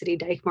York City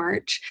Dyke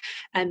March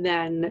and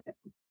then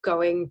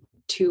going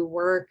to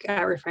work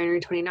at Refinery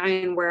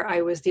 29, where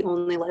I was the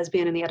only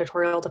lesbian in the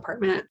editorial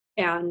department.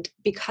 And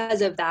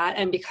because of that,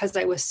 and because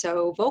I was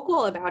so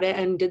vocal about it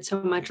and did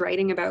so much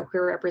writing about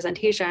queer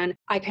representation,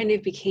 I kind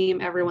of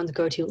became everyone's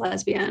go-to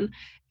lesbian.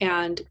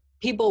 And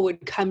people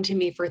would come to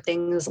me for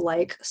things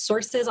like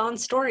sources on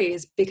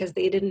stories because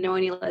they didn't know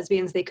any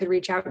lesbians they could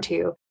reach out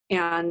to.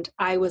 And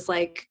I was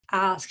like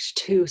asked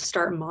to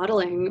start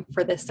modeling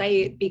for the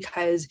site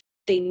because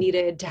they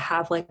needed to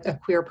have like a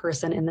queer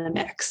person in the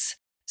mix.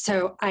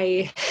 So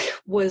I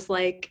was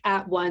like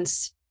at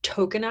once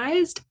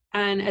tokenized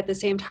and at the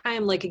same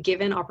time like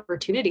given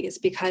opportunities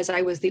because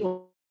I was the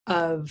only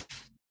of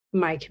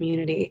my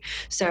community.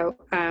 So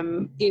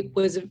it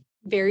was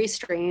very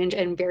strange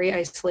and very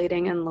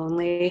isolating and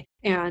lonely.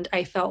 And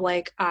I felt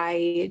like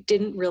I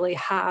didn't really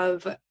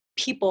have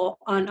people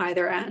on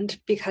either end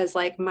because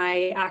like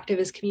my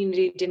activist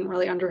community didn't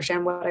really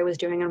understand what I was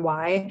doing and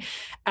why.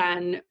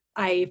 And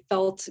I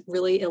felt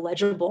really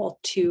illegible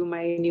to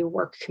my new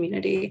work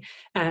community.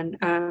 And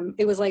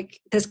it was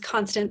like this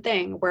constant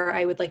thing where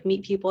I would like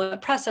meet people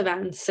at press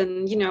events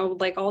and,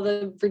 like all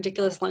the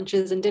ridiculous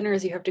lunches and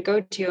dinners you have to go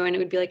to. And it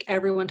would be like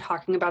everyone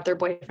talking about their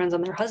boyfriends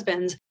and their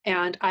husbands.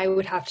 And I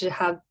would have to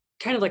have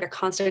kind of like a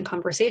constant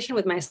conversation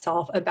with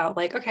myself about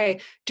like, okay,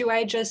 do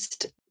I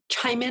just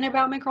chime in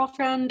about my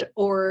girlfriend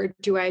or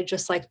do I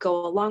just like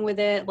go along with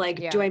it?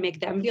 Like, do I make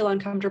them feel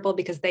uncomfortable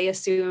because they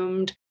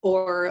assumed,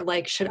 or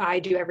like, should I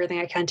do everything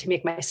I can to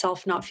make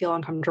myself not feel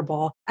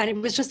uncomfortable? And it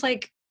was just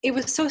like, it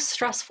was so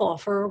stressful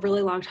for a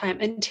really long time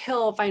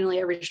until finally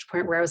I reached a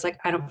point where I was like,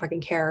 I don't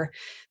fucking care.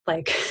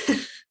 Like,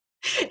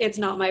 it's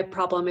not my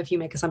problem if you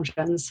make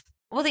assumptions.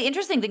 Well, the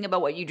interesting thing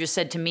about what you just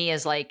said to me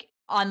is like,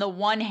 on the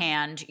one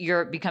hand,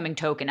 you're becoming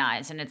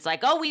tokenized and it's like,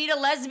 oh, we need a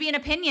lesbian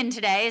opinion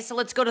today. So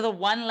let's go to the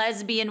one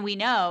lesbian we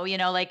know,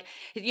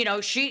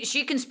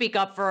 she can speak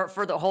up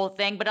for the whole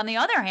thing. But on the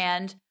other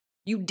hand,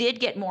 you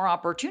did get more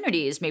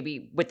opportunities,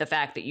 maybe with the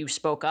fact that you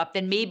spoke up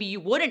than maybe you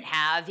wouldn't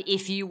have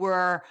if you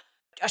were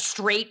a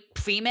straight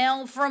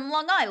female from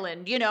Long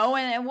Island,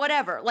 and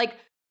whatever. Like,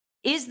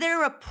 is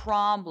there a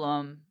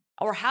problem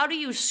or how do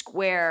you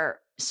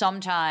square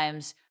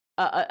sometimes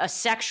a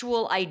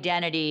sexual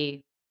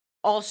identity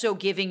also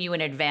giving you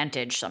an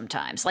advantage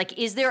sometimes? Like,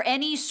 is there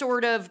any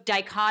sort of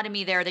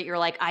dichotomy there that you're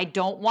like, I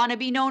don't want to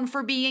be known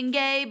for being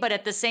gay, but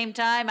at the same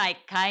time, I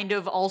kind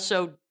of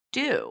also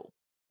do?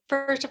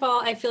 First of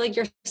all, I feel like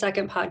your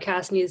second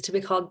podcast needs to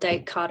be called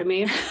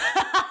Dichotomy.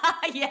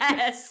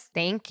 Yes.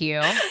 Thank you.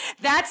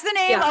 That's the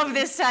name of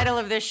this title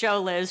of this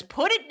show, Liz.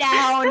 Put it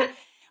down.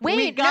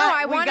 Wait,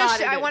 I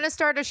want to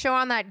start a show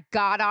on that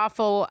god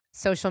awful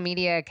social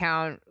media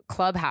account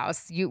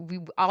Clubhouse. We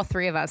all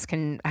three of us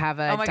can have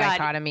a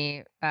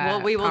dichotomy.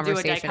 Well, we will do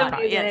a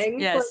dichotomy.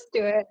 Yes. Let's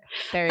do it.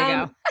 There you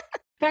go.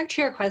 Back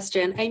to your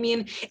question. I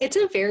mean, it's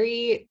a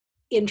very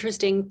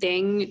interesting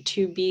thing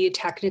to be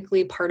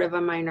technically part of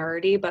a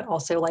minority, but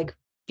also like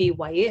be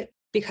white,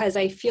 because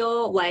I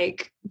feel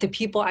like the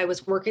people I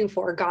was working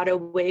for got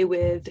away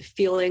with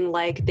feeling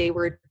like they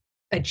were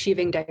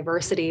achieving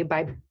diversity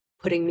by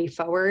putting me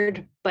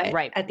forward. But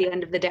at the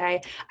end of the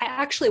day, I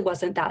actually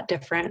wasn't that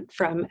different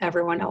from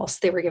everyone else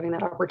they were giving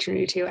that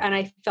opportunity to. And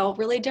I felt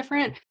really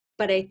different.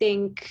 But I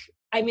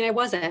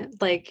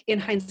wasn't. Like, in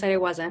hindsight, I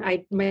wasn't.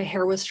 My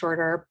hair was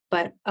shorter,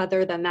 but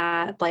other than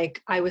that,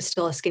 like, I was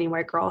still a skinny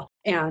white girl.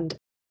 And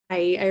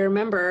I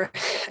remember,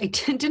 I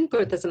didn't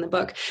put this in the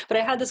book, but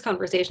I had this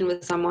conversation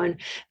with someone,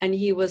 and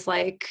he was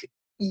like,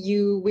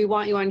 we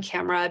want you on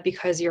camera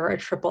because you're a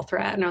triple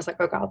threat. And I was like,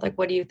 oh God, like,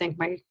 what do you think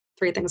my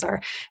 3 things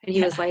are? And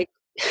he was like,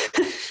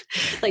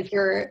 like,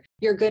 you're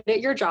good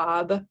at your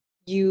job,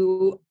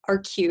 you are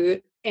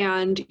cute,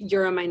 and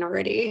you're a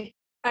minority.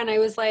 And I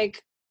was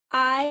like,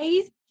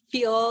 I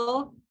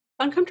feel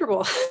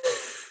uncomfortable.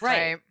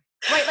 Right.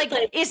 Like,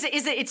 is it,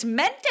 it's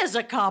meant as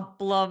a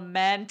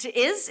compliment,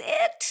 is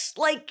it?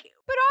 Like,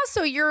 but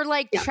also you're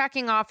like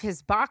checking off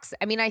his box.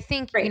 I mean, I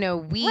think,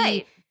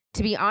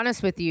 to be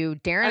honest with you,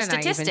 Darren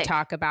and I even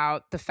talk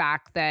about the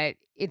fact that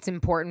it's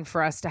important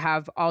for us to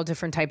have all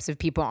different types of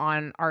people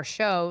on our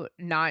show,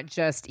 not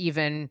just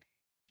even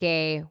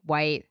gay,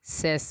 white,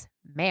 cis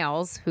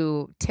males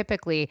who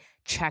typically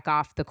check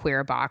off the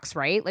queer box,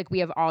 right? Like, we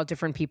have all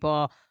different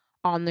people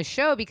on the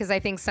show, because I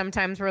think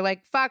sometimes we're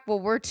like, fuck, well,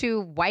 we're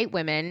 2 white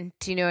women.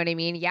 Do you know what I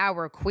mean? Yeah,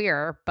 we're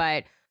queer,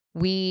 but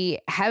we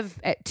have,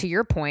 to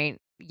your point,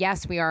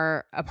 yes, we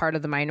are a part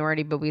of the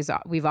minority, but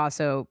we've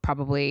also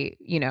probably,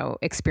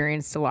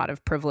 experienced a lot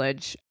of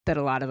privilege that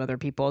a lot of other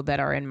people that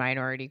are in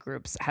minority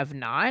groups have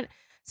not.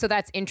 So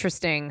that's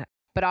interesting,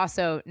 but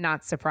also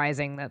not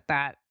surprising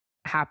that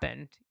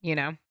happened,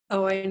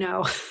 Oh, I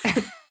know.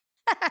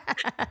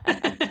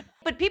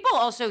 But people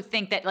also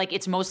think that, like,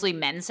 it's mostly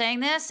men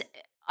saying this.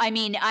 I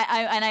mean,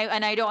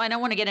 I don't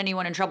want to get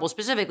anyone in trouble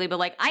specifically, but,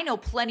 like, I know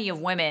plenty of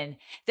women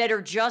that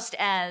are just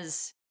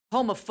as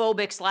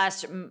homophobic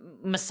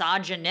 /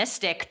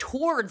 misogynistic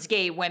towards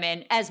gay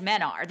women as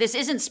men are. This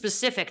isn't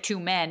specific to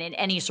men in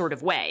any sort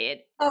of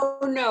way. Oh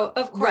no,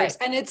 of course. Right.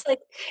 And it's like,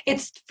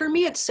 for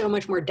me, it's so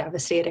much more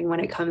devastating when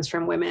it comes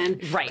from women,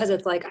 right? Because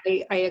it's like,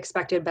 I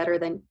expected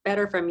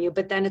better from you,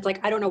 but then it's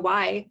like, I don't know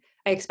why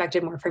I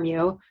expected more from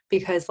you,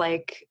 because,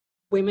 like,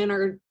 women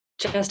are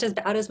just as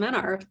bad as men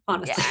are,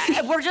 honestly.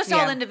 Yeah, we're just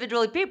all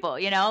individual people,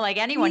 like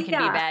anyone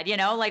can be bad,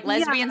 like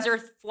lesbians are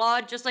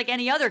flawed just like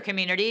any other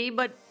community,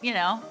 but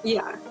Yeah.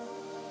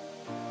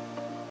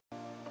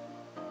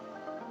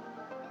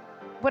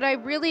 What I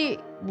really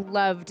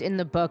loved in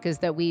the book is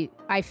that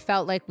I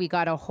felt like we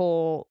got a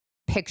whole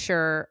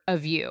picture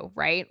of you,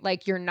 right?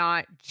 Like, you're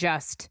not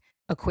just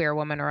a queer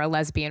woman or a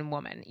lesbian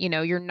woman,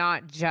 you're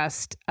not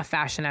just a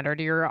fashion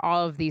editor, you're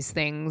all of these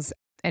things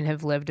and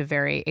have lived a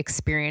very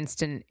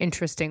experienced and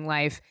interesting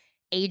life.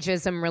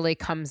 Ageism really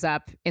comes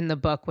up in the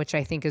book, which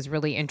I think is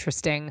really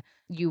interesting.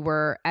 You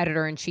were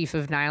editor-in-chief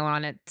of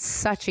Nylon at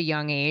such a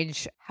young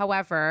age.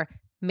 However,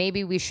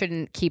 maybe we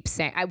shouldn't keep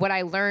saying, what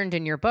I learned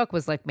in your book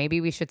was, like, maybe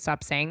we should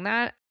stop saying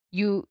that.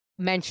 You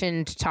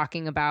mentioned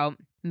talking about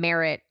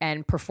merit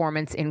and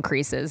performance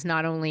increases,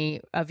 not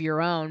only of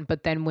your own,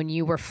 but then when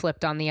you were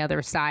flipped on the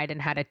other side and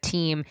had a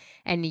team,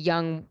 and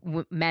young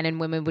men and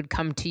women would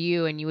come to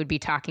you and you would be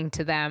talking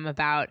to them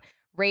about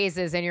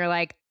raises, and you're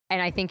like,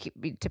 and I think,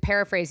 to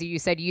paraphrase you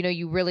said,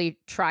 you really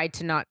tried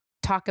to not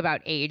talk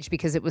about age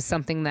because it was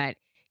something that,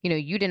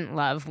 you didn't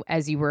love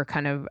as you were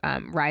kind of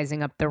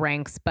rising up the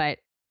ranks. But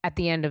at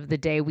the end of the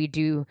day, we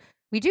do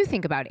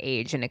think about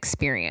age and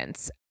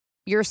experience.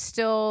 You're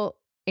still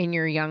in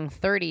your young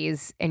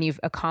 30s and you've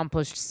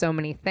accomplished so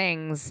many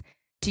things.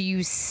 Do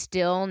you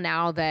still,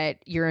 now that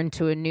you're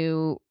into a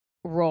new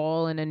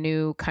role and a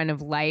new kind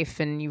of life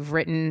and you've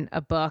written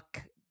a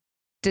book,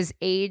 does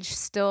age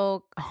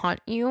still haunt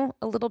you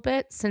a little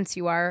bit, since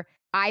you are,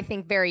 I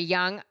think, very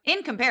young?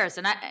 In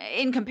comparison,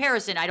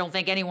 I don't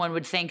think anyone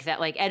would think that,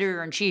 like,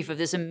 editor-in-chief of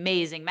this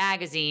amazing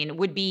magazine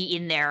would be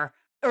in their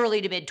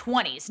early to mid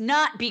 20s,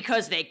 not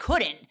because they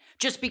couldn't,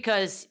 just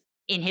because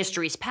in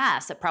history's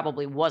past, that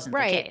probably wasn't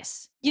the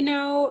case.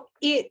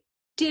 It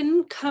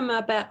didn't come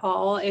up at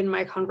all in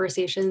my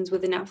conversations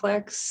with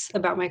Netflix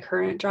about my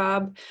current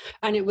job.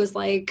 And it was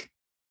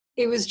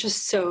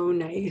just so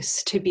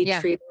nice to be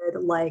treated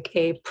like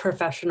a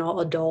professional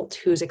adult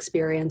whose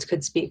experience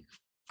could speak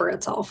for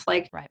itself.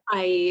 Like,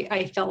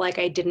 I felt like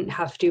I didn't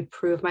have to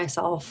prove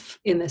myself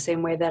in the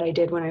same way that I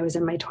did when I was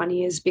in my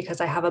 20s,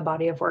 because I have a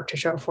body of work to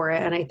show for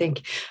it. And I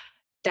think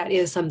that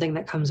is something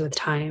that comes with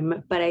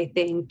time. But I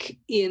think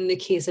in the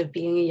case of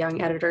being a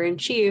young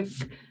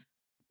editor-in-chief,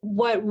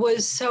 what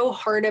was so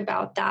hard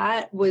about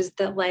that was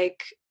that,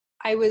 like,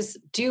 I was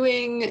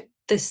doing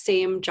the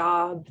same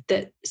job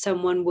that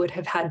someone would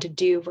have had to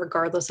do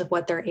regardless of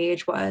what their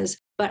age was.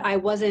 But I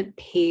wasn't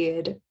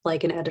paid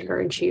like an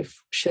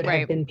editor-in-chief should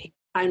have been paid.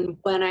 And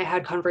when I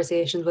had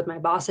conversations with my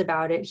boss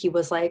about it, he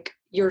was like,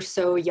 "You're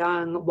so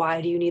young.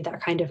 Why do you need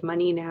that kind of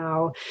money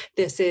now?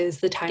 This is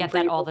the time." Get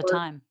that all the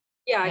time.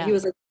 Yeah, he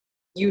was like,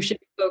 "You should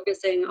be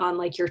focusing on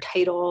like your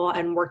title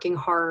and working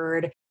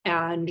hard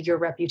and your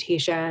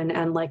reputation,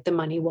 and like the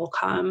money will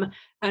come."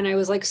 And I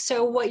was like,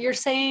 "So what you're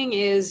saying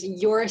is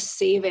you're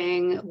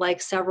saving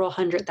like several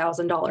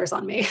 $100,000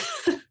 on me."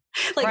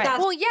 Like that's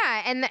well,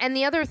 yeah. And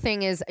the other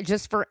thing is,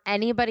 just for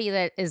anybody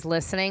that is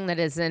listening that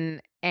is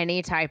in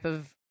any type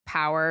of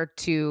power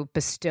to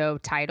bestow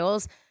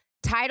titles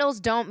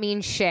don't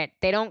mean shit.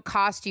 They don't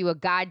cost you a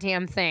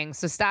goddamn thing.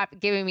 So stop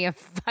giving me a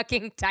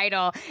fucking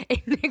title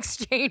in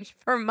exchange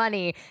for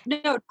money.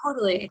 No,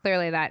 totally.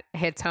 Clearly that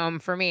hits home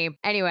for me.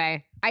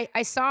 Anyway,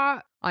 I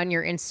saw on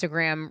your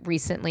Instagram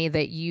recently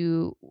that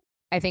you,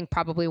 I think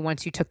probably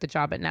once you took the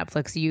job at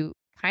Netflix, you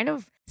kind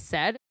of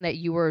said that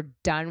you were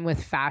done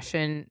with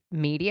fashion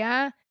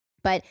media.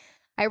 But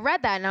I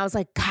read that and I was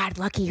like, God,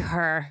 lucky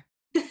her.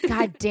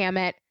 God damn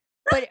it.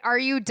 But are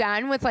you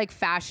done with like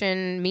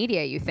fashion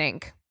media, you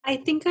think? I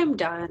think I'm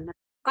done.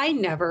 I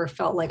never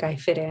felt like I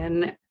fit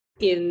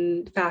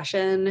in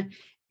fashion,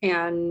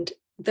 and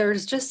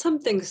there's just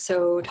something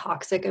so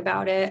toxic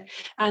about it.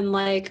 And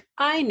like,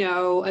 I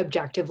know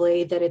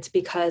objectively that it's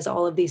because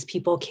all of these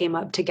people came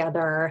up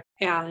together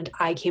and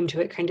I came to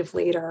it kind of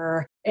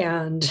later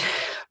and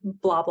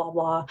blah, blah,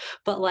 blah.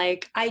 But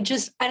like, and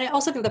I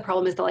also think the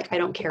problem is that like, I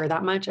don't care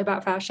that much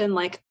about fashion.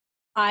 Like,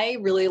 I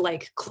really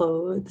like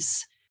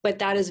clothes, but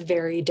that is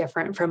very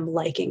different from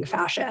liking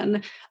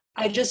fashion.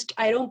 I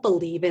don't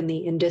believe in the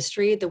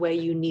industry the way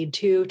you need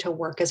to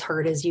work as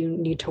hard as you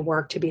need to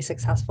work to be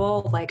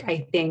successful. Like,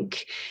 I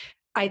think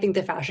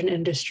the fashion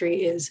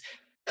industry is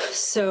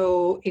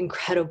so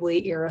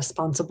incredibly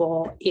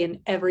irresponsible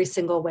in every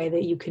single way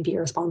that you can be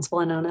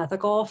irresponsible and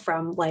unethical,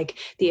 from like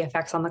the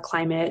effects on the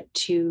climate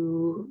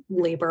to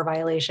labor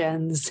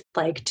violations,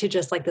 like to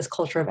just like this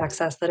culture of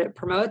excess that it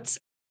promotes.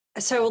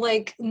 So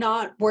like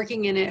not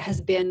working in it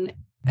has been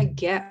a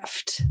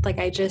gift. Like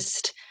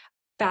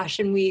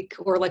Fashion Week,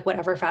 or like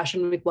whatever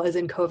Fashion Week was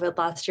in COVID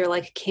last year,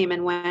 like came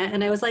and went.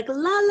 And I was like, la,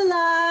 la,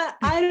 la,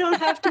 I don't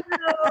have to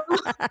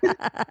go.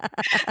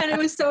 And it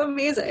was so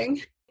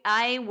amazing.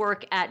 I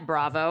work at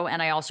Bravo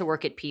and I also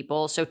work at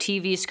People. So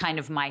TV is kind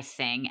of my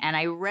thing. And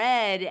I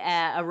read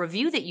a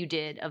review that you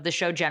did of the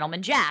show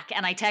Gentleman Jack.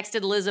 And I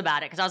texted Liz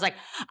about it because I was like,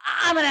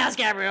 I'm going to ask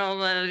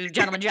Gabrielle,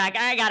 Gentleman Jack.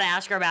 I got to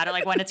ask her about it,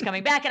 like when it's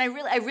coming back. And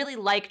I really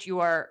liked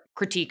your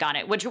critique on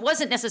it, which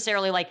wasn't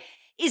necessarily like,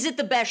 is it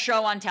the best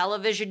show on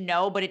television?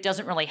 No, but it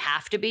doesn't really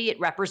have to be. It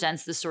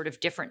represents this sort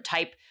of different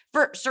type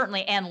for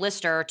certainly Ann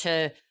Lister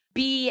to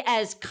be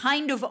as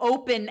kind of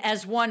open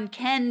as one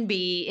can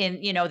be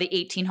in, you know, the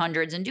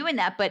 1800s and doing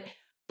that. But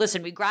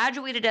listen, we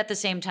graduated at the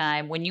same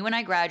time. When you and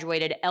I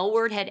graduated, L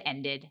Word had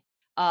ended.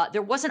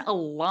 There wasn't a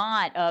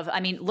lot of, I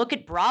mean, look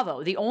at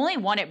Bravo. The only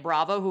one at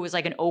Bravo who was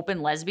like an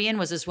open lesbian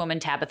was this woman,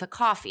 Tabitha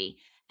Coffey.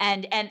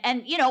 And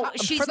you know,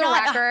 she's for the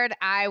record,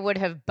 I would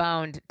have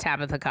boned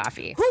Tabitha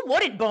Coffey. Who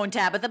wouldn't bone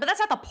Tabitha? But that's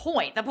not the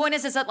point. The point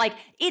is that like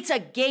it's a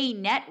gay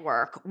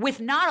network with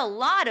not a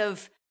lot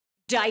of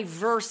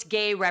diverse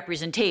gay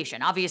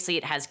representation. Obviously,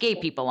 it has gay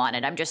people on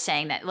it. I'm just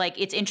saying that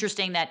like it's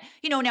interesting that,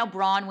 you know, now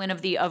Bronwyn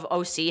of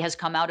OC has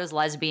come out as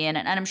lesbian,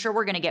 and I'm sure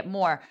we're going to get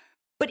more.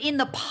 But in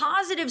the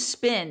positive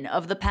spin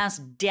of the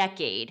past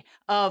decade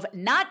of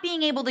not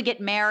being able to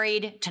get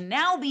married to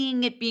now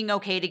being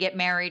okay to get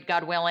married,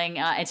 God willing,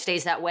 it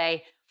stays that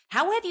way.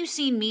 How have you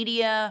seen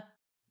media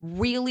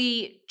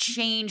really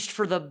changed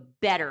for the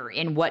better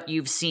in what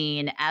you've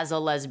seen as a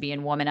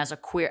lesbian woman, as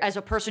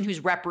a person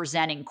who's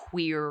representing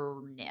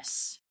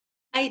queerness?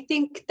 I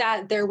think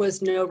that there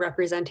was no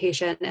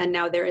representation and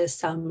now there is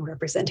some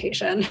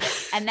representation.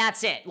 And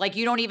that's it. Like,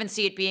 you don't even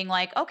see it being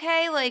like,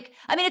 okay, like,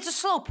 I mean, it's a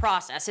slow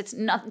process. It's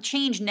not,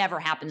 change never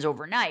happens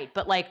overnight,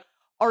 but like,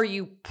 are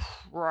you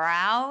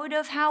proud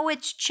of how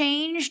it's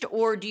changed?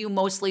 Or do you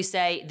mostly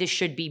say this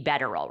should be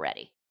better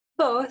already?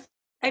 Both.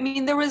 I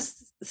mean, there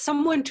was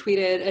someone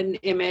tweeted an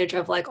image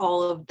of like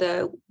all of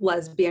the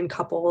lesbian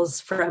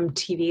couples from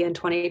TV in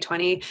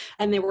 2020,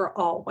 and they were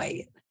all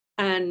white.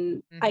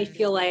 And I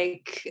feel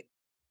like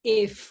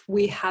if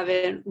we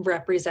haven't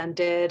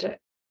represented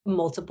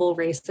multiple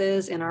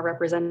races in our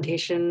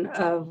representation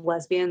of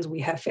lesbians,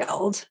 we have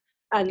failed.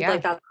 And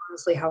like, that's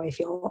honestly how I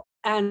feel.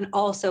 And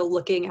also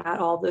looking at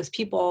all those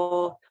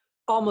people,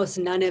 almost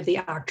none of the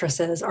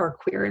actresses are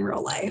queer in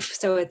real life.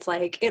 So it's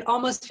like, it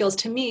almost feels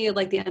to me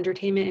like the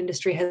entertainment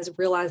industry has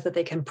realized that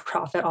they can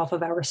profit off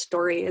of our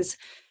stories.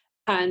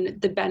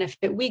 And the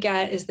benefit we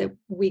get is that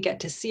we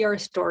get to see our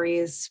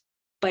stories,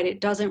 but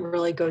it doesn't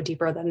really go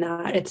deeper than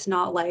that. It's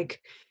not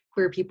like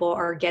queer people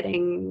are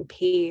getting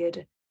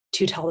paid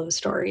to tell those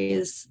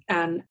stories.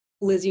 And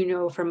Liz, you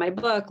know, from my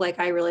book, like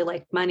I really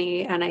like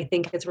money, and I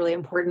think it's really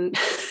important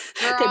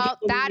Girl,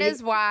 that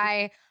is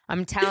why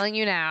I'm telling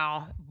you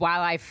now,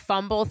 while I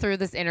fumble through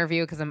this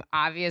interview, because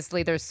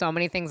there's so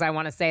many things I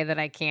want to say that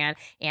I can't,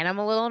 and I'm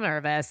a little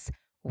nervous,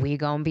 we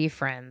gonna be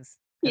friends.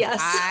 Yes.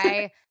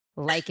 I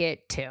like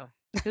it too.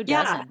 Who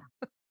doesn't?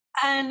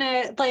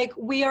 And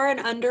we are an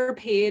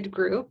underpaid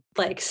group,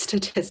 like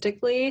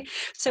statistically.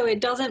 So it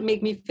doesn't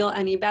make me feel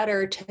any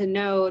better to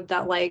know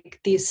that like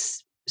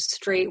these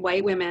straight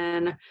white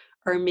women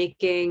are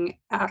making,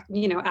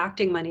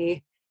 acting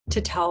money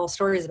to tell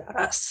stories about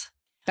us.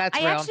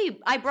 That's real.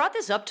 I brought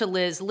this up to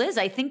Liz. Liz,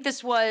 I think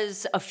this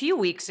was a few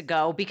weeks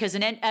ago because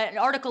an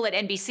article at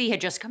NBC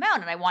had just come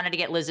out and I wanted to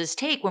get Liz's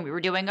take when we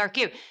were doing our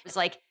Q. It's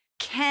like,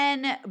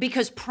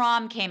 because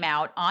Prom came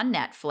out on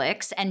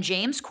Netflix and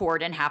James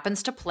Corden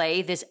happens to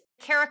play this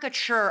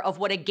caricature of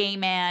what a gay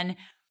man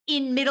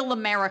in middle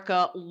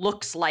America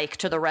looks like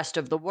to the rest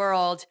of the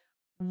world.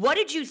 What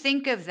did you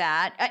think of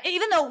that?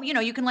 Even though,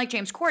 you can like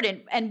James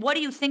Corden, and what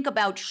do you think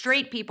about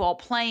straight people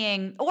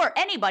playing, or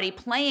anybody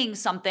playing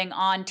something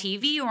on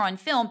TV or on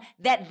film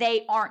that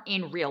they aren't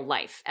in real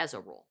life as a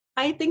rule?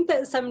 I think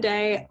that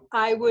someday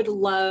I would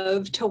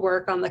love to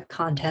work on the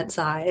content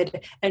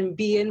side and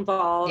be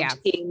involved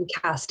in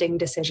casting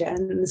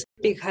decisions,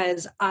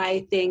 because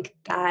I think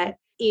that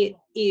it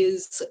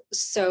is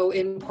so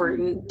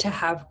important to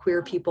have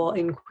queer people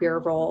in queer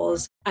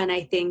roles. And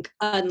I think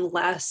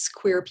unless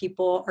queer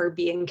people are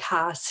being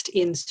cast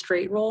in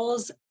straight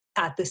roles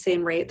at the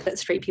same rate that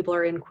straight people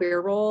are in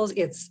queer roles,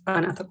 it's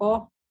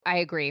unethical. I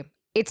agree.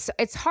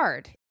 It's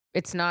hard.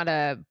 It's not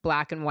a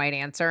black and white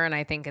answer. And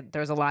I think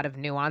there's a lot of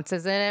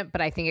nuances in it,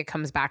 but I think it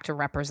comes back to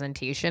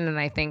representation. And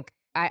I think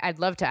I'd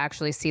love to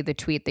actually see the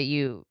tweet that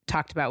you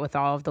talked about with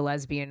all of the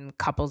lesbian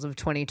couples of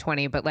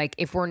 2020. But like,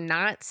 if we're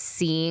not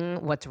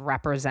seeing what's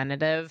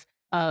representative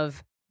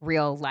of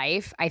real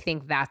life, I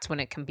think that's when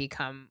it can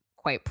become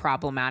quite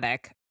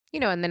problematic.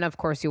 And then of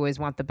course you always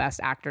want the best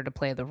actor to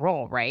play the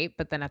role, right?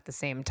 But then at the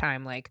same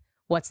time, like,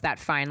 what's that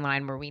fine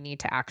line where we need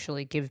to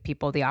actually give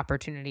people the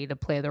opportunity to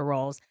play the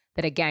roles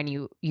that, again,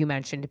 you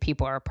mentioned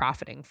people are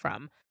profiting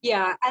from?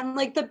 Yeah. And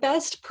like the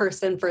best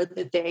person for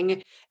the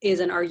thing is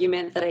an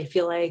argument that I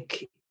feel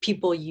like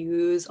people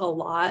use a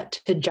lot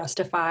to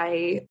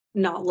justify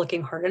not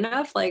looking hard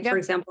enough. Like, for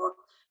example,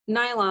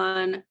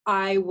 Nylon,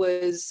 I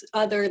was,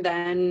 other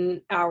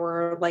than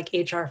our like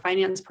HR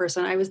finance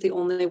person, I was the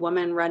only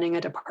woman running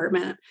a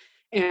department.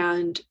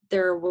 And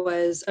there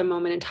was a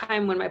moment in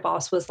time when my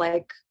boss was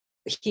like,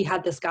 he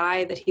had this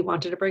guy that he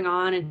wanted to bring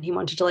on and he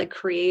wanted to like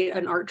create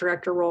an art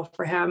director role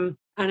for him.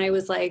 And I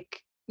was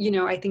like,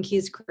 I think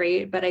he's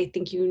great, but I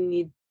think you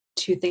need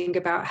to think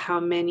about how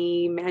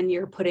many men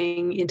you're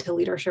putting into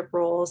leadership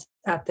roles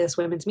at this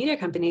women's media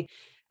company.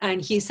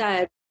 And he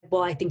said,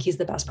 well, I think he's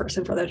the best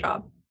person for the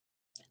job.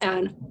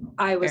 And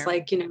I was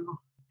like,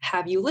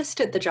 have you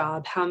listed the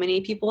job? How many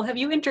people have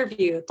you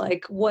interviewed?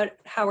 Like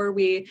how are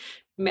we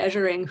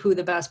measuring who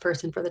the best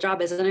person for the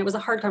job is? And it was a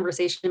hard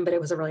conversation, but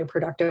it was a really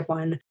productive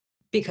one,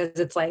 because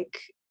it's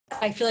like,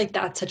 I feel like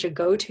that's such a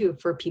go-to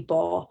for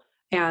people.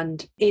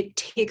 And it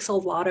takes a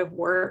lot of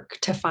work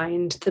to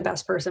find the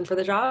best person for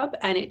the job.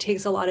 And it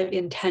takes a lot of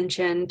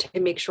intention to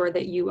make sure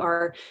that you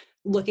are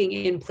looking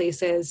in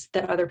places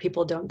that other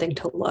people don't think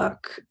to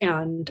look.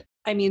 And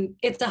I mean,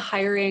 it's a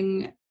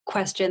hiring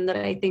question that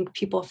I think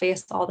people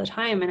face all the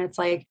time. And it's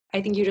like,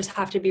 I think you just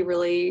have to be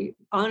really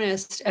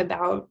honest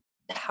about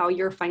how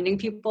you're finding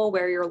people,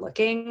 where you're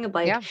looking.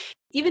 Like,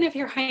 even if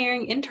you're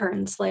hiring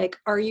interns, like,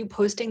 are you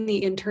posting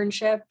the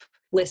internship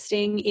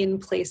listing in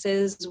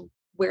places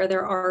where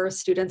there are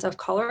students of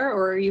color,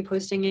 or are you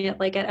posting it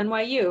like at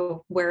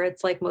NYU where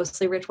it's like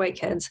mostly rich white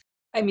kids?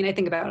 I mean, I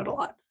think about it a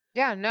lot.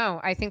 Yeah, no,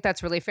 I think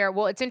that's really fair.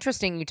 Well, it's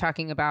interesting you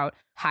talking about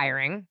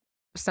hiring,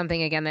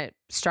 something again that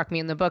struck me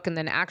in the book. And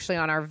then actually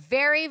on our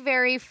very,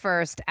 very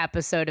first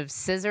episode of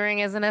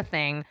Scissoring Isn't a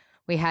Thing,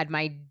 we had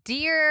my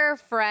dear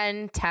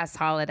friend Tess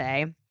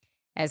Holiday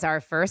as our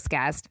first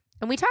guest.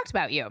 And we talked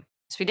about you.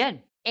 Yes, we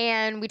did.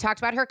 And we talked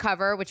about her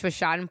cover, which was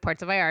shot in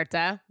Puerto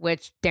Vallarta,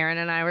 which Darren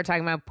and I were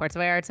talking about Puerto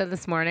Vallarta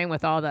this morning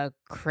with all the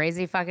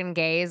crazy fucking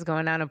gays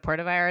going down to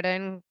Puerto Vallarta.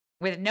 And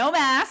with no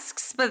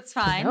masks, but it's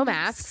fine. No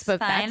masks, but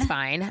that's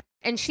fine.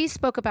 And she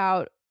spoke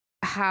about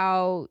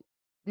how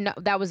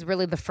that was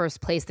really the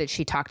first place that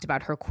she talked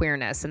about her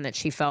queerness and that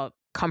she felt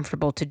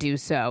comfortable to do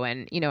so.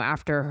 And,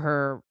 after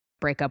her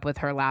breakup with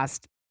her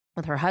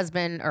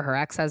husband or her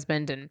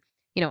ex-husband, and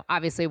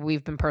obviously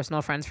we've been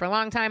personal friends for a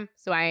long time,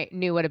 so I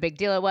knew what a big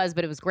deal it was,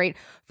 but it was great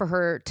for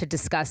her to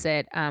discuss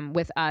it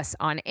with us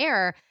on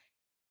air.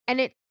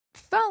 And it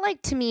felt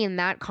like to me in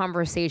that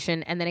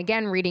conversation, and then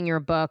again, reading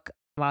your book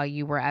while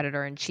you were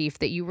editor-in-chief,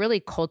 that you really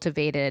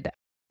cultivated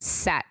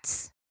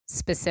sets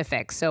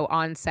specific. So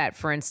on set,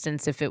 for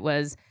instance, if it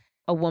was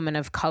a woman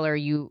of color,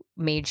 you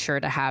made sure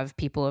to have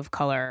people of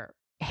color,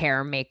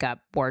 hair, makeup,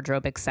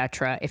 wardrobe,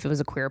 etc. If it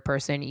was a queer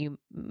person, you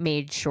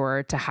made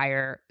sure to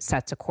hire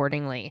sets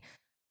accordingly.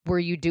 Were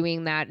you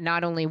doing that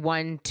not only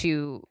one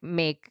to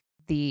make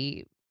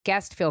the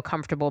guest feel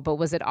comfortable, but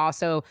was it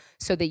also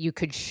so that you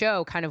could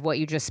show kind of what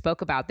you just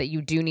spoke about, that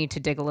you do need to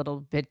dig a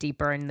little bit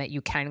deeper and that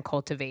you can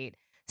cultivate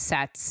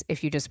sets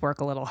if you just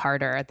work a little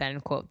harder than,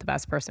 quote, the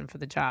best person for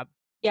the job.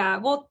 Yeah,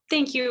 well,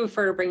 thank you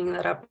for bringing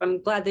that up.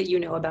 I'm glad that you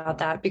know about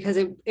that because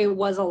it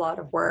was a lot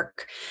of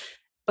work,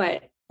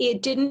 but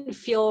it didn't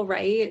feel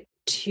right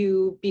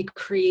to be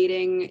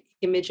creating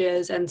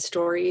images and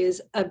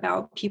stories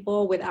about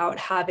people without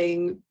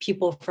having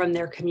people from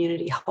their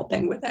community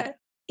helping with it.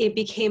 It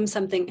became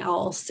something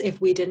else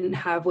if we didn't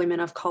have women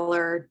of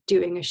color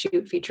doing a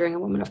shoot featuring a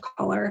woman of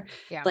color.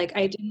 Yeah. Like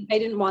I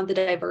didn't want the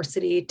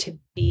diversity to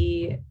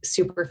be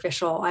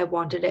superficial. I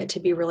wanted it to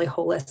be really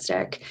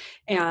holistic.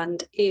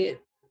 And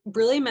it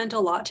really meant a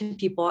lot to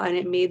people, and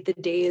it made the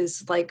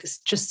days like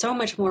just so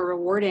much more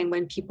rewarding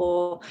when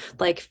people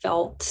like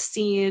felt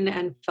seen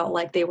and felt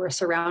like they were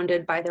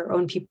surrounded by their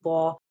own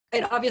people.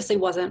 It obviously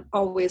wasn't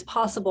always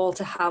possible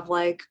to have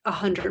like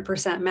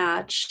 100%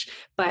 match,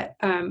 but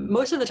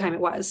most of the time it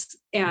was.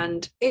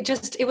 And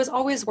it was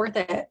always worth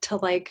it to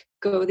like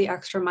go the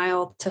extra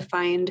mile to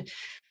find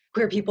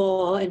queer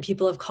people and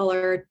people of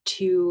color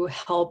to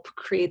help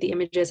create the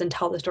images and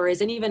tell the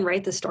stories and even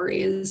write the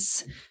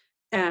stories.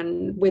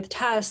 And with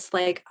Tess,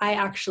 like I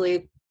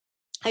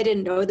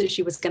didn't know that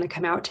she was going to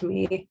come out to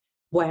me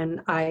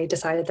when I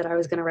decided that I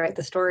was going to write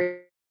the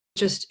story.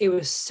 Just, it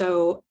was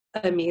so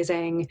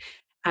amazing.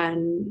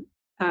 And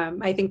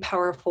I think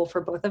powerful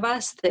for both of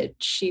us that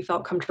she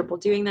felt comfortable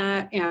doing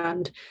that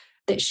and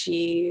that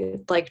she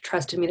like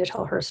trusted me to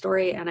tell her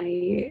story. And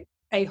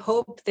I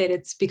hope that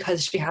it's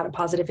because she had a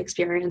positive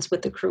experience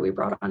with the crew we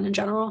brought on in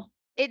general.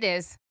 It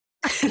is.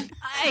 I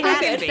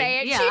have to say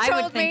it. Yeah,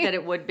 I would think that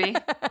it would be.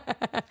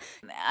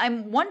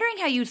 I'm wondering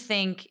how you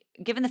think,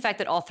 given the fact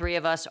that all three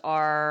of us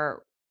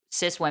are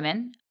cis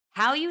women,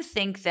 how you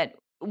think that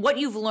what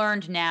you've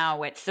learned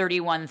now at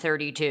 31,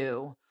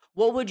 32,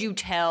 what would you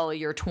tell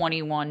your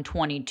 21,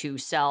 22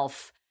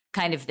 self,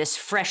 kind of this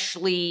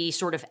freshly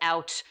sort of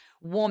out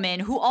woman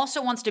who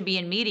also wants to be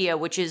in media,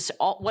 which is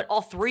what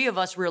all three of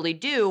us really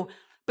do,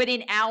 but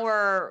in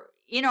our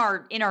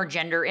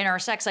gender, in our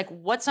sex, like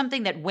what's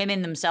something that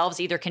women themselves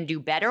either can do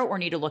better or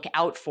need to look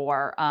out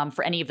for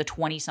any of the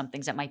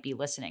 20-somethings that might be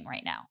listening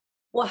right now?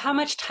 Well, how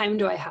much time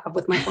do I have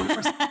with my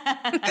former?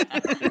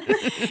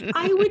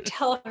 I would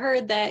tell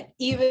her that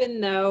even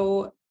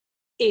though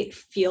it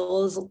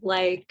feels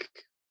like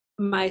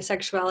my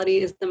sexuality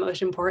is the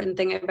most important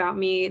thing about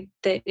me,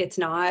 that it's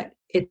not.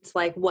 It's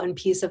like one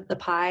piece of the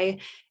pie,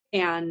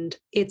 and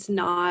it's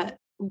not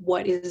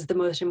what is the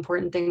most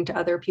important thing to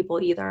other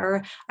people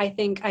either. I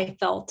think I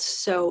felt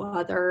so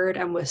othered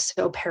and was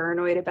so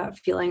paranoid about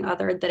feeling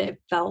othered that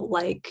it felt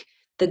like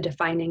the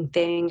defining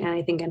thing. And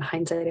I think in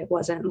hindsight, it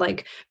wasn't.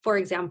 Like, for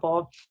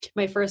example,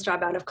 my first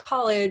job out of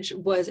college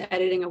was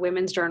editing a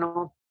women's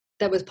journal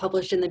that was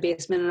published in the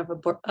basement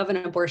of an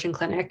abortion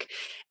clinic.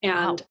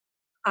 And wow.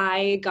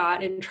 I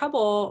got in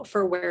trouble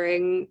for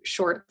wearing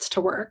shorts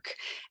to work.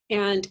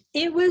 And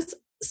it was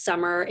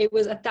summer. It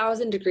was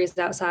 1,000 degrees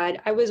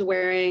outside. I was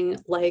wearing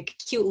like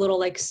cute little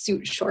like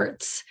suit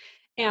shorts.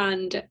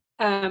 And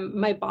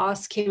my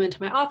boss came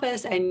into my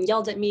office and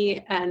yelled at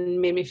me and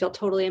made me feel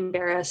totally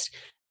embarrassed.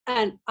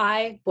 And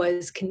I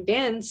was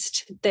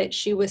convinced that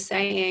she was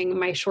saying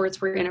my shorts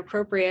were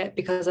inappropriate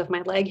because of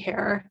my leg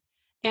hair.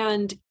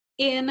 And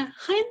in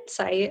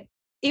hindsight,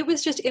 it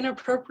was just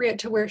inappropriate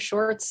to wear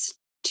shorts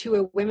to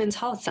a women's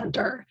health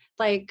center.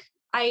 Like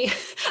I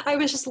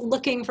was just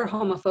looking for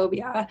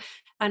homophobia.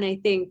 And I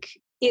think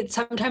it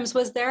sometimes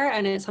was there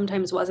and it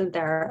sometimes wasn't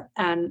there.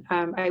 And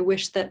I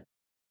wish that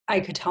I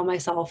could tell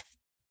myself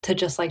to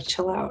just like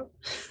chill out.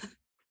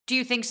 Do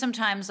you think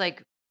sometimes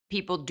like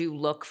people do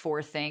look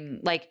for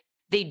things, like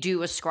they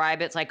do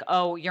ascribe it's like,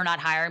 oh, you're not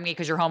hiring me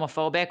because you're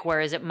homophobic,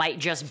 whereas it might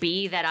just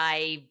be that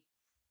I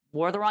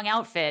wore the wrong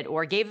outfit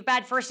or gave a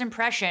bad first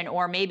impression,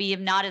 or maybe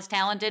I'm not as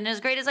talented and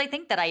as great as I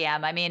think that I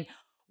am. I mean,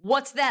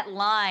 what's that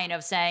line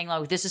of saying,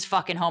 like, this is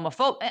fucking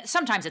homophobic?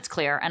 Sometimes it's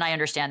clear, and I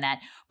understand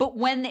that. But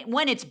when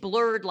it's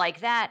blurred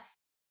like that,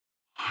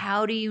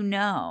 how do you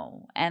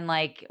know? And,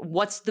 like,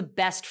 what's the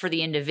best for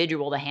the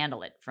individual to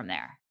handle it from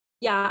there?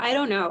 Yeah, I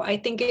don't know. I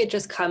think it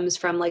just comes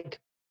from, like,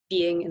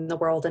 being in the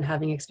world and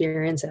having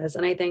experiences.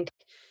 And I think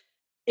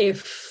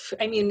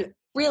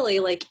really,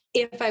 like,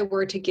 if I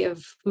were to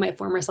give my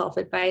former self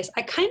advice,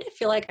 I kind of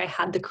feel like I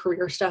had the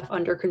career stuff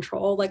under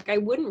control. Like, I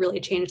wouldn't really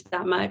change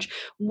that much.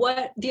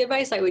 What the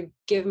advice I would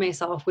give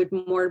myself would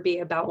more be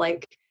about,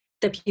 like,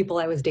 the people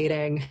I was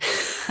dating.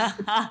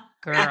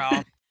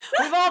 Girl.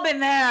 We've all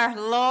been there.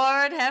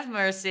 Lord have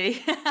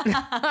mercy.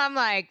 I'm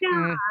like,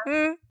 yeah.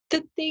 Mm-hmm.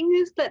 The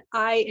things that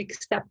I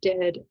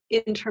accepted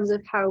in terms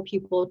of how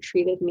people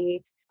treated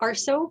me are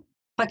so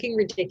fucking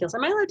ridiculous.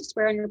 Am I allowed to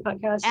swear on your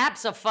podcast?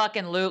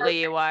 Abso-fucking-lutely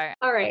you are.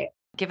 All right.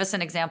 Give us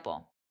an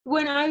example.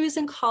 When I was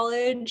in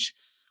college,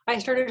 I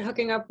started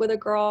hooking up with a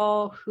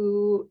girl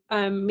who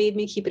made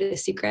me keep it a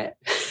secret.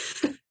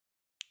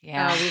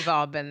 Yeah. Oh, we've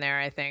all been there,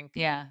 I think.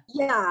 Yeah.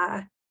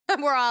 Yeah.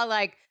 We're all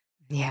like,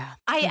 yeah.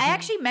 I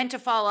actually meant to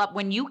follow up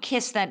when you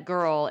kissed that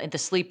girl at the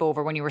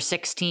sleepover when you were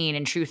 16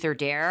 in Truth or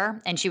Dare,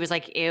 and she was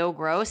like, ew,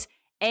 gross.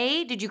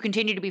 A, did you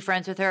continue to be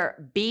friends with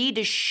her? B,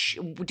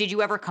 did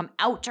you ever come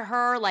out to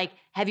her? Like,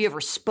 have you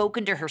ever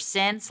spoken to her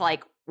since?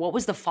 Like, what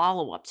was the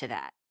follow-up to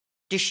that?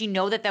 Does she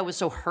know that was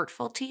so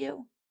hurtful to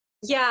you?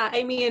 Yeah,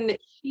 I mean,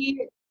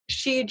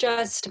 she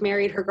just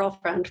married her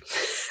girlfriend.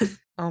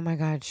 Oh my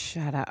God,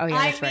 shut up. Oh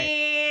yeah, that's right.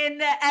 I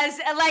mean, as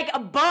like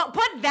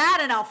put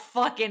that in a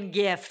fucking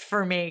gift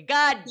for me.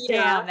 God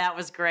damn, that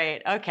was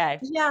great. Okay.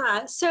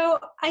 Yeah, so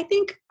I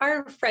think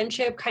our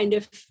friendship kind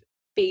of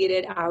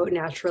faded out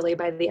naturally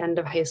by the end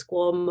of high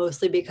school,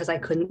 mostly because I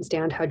couldn't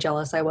stand how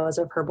jealous I was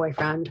of her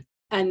boyfriend.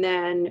 And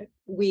then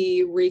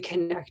we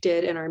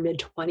reconnected in our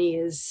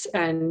mid-20s,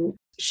 and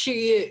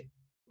she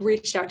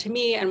reached out to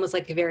me and was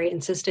like very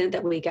insistent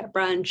that we get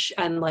brunch,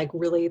 and like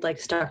really like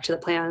stuck to the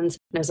plans.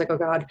 And I was like, oh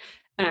God.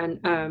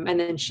 And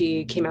then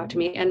she came out to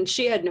me, and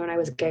she had known I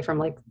was gay from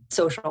like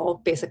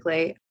social,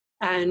 basically.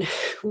 And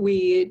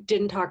we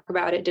didn't talk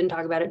about it,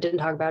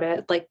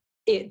 like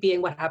it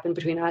being what happened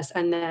between us.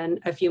 And then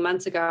a few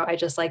months ago, I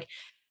just like,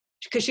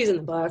 because she's in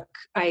the book,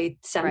 I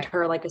sent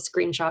her like a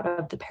screenshot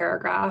of the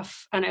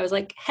paragraph, and I was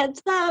like,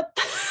 heads up.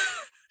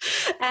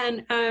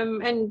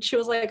 And she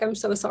was like, I'm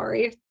so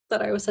sorry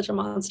that I was such a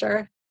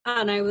monster.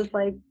 And I was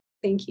like,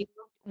 thank you.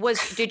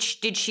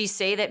 Did she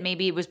say that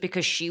maybe it was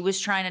because she was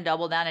trying to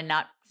double down and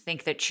not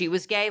think that she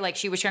was gay? Like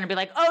she was trying to be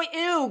like, oh,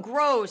 ew,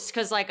 gross.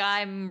 Cause like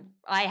I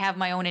have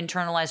my own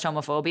internalized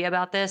homophobia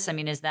about this. I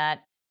mean, is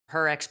that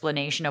her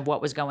explanation of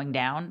what was going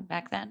down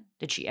back then?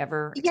 Did she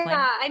ever explain?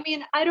 Yeah. I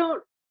mean, I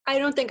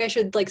don't think I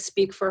should like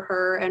speak for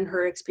her and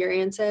her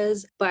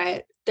experiences,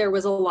 but there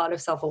was a lot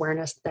of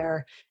self-awareness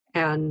there,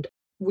 and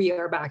we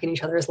are back in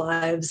each other's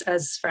lives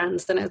as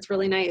friends, and it's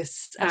really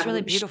nice. That's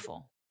really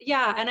beautiful.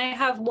 Yeah. And I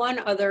have one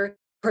other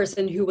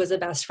person who was a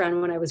best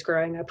friend when I was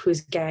growing up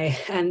who's gay,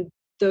 and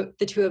the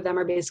two of them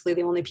are basically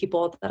the only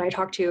people that I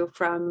talk to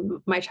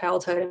from my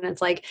childhood. And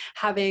it's like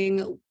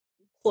having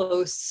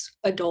close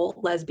adult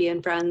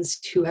lesbian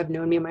friends who have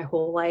known me my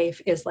whole life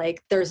is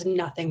like, there's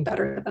nothing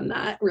better than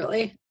that,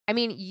 really. I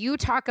mean, you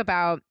talk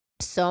about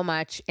so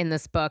much in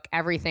this book,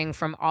 everything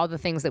from all the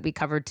things that we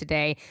covered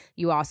today.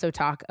 You also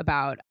talk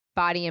about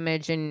body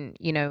image, and,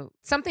 you know,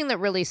 something that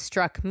really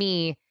struck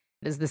me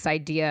is this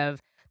idea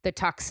of the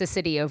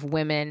toxicity of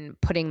women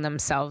putting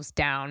themselves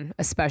down,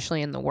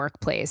 especially in the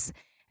workplace,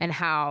 and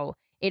how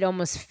it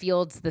almost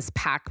fields this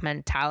pack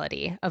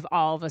mentality of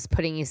all of us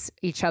putting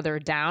each other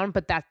down,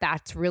 but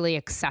that's really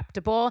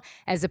acceptable,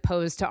 as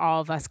opposed to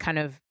all of us kind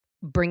of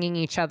bringing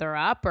each other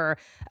up or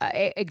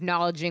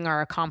acknowledging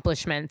our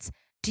accomplishments.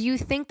 Do you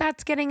think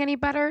that's getting any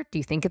better? Do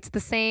you think it's the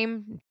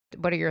same?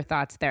 What are your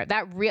thoughts there?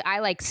 I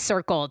like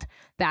circled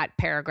that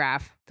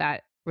paragraph.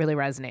 That really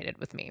resonated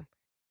with me.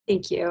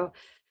 Thank you.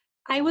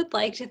 I would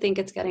like to think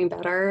it's getting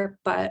better,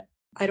 but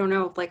I don't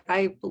know. Like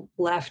I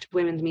left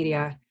women's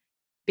media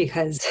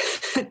because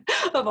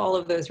of all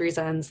of those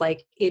reasons.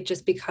 Like it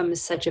just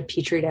becomes such a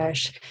petri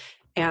dish.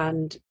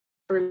 And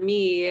for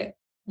me,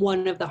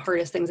 one of the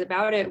hardest things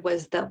about it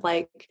was that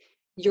like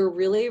you're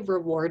really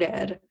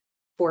rewarded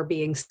for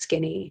being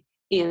skinny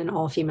in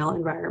all female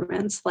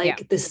environments.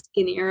 Like the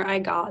skinnier I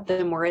got,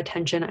 the more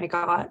attention I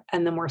got,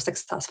 and the more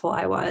successful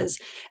I was.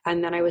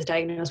 And then I was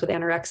diagnosed with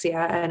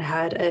anorexia and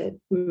had a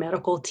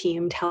medical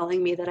team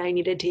telling me that I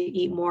needed to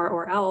eat more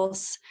or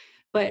else.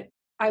 But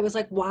I was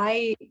like,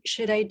 why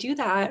should I do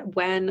that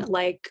when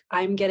like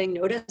I'm getting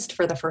noticed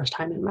for the first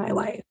time in my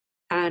life?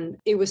 And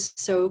it was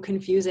so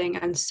confusing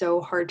and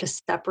so hard to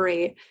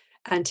separate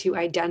and to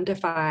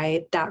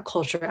identify that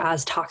culture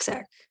as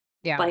toxic.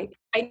 Yeah. Like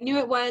I knew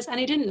it was, and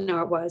I didn't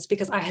know it was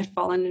because I had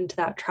fallen into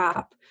that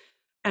trap.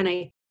 And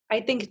I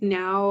think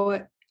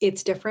now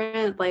it's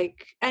different.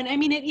 Like, and I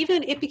mean,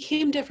 it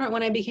became different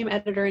when I became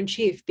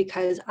editor-in-chief,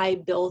 because I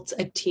built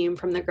a team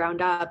from the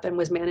ground up and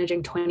was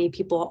managing 20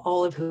 people,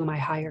 all of whom I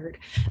hired.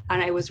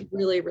 And I was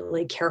really,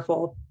 really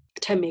careful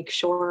to make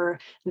sure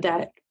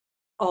that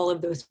all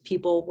of those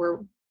people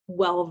were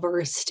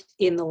well-versed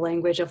in the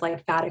language of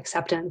like fat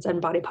acceptance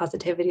and body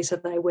positivity, so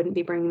that I wouldn't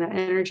be bringing that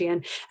energy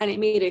in. And it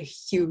made a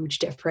huge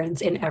difference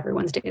in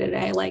everyone's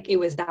day-to-day. Like it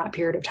was that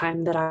period of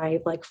time that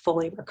I like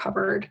fully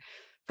recovered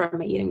from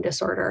my eating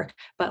disorder.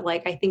 But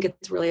like, I think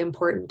it's really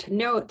important to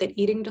note that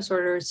eating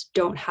disorders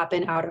don't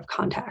happen out of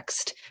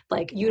context.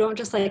 Like you don't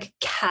just like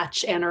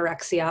catch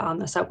anorexia on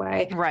the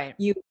subway. Right.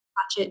 You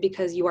catch it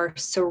because you are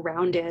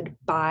surrounded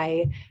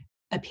by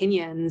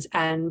opinions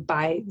and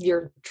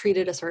you're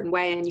treated a certain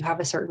way and you have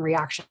a certain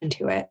reaction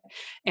to it.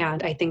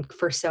 And I think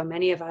for so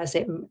many of us,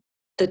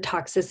 the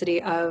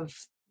toxicity of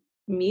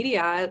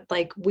media,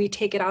 like we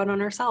take it out on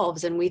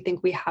ourselves and we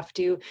think we have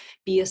to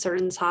be a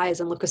certain size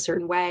and look a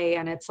certain way.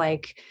 And it's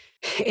like,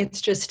 it's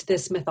just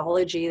this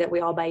mythology that we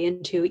all buy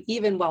into,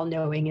 even while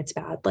knowing it's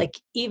bad. Like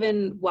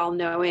even while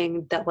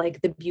knowing that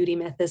like the beauty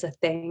myth is a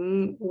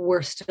thing,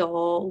 we're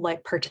still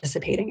like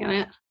participating in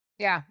it.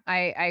 Yeah,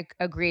 I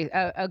agree.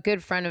 A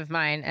good friend of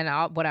mine, and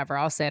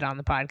I'll say it on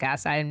the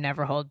podcast, I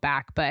never hold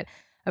back, but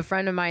a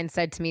friend of mine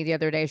said to me the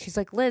other day, she's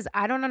like, Liz,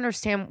 I don't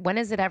understand, when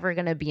is it ever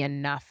going to be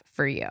enough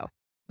for you?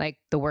 Like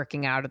the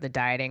working out or the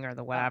dieting or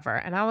the whatever.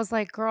 And I was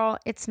like, girl,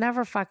 it's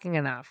never fucking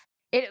enough.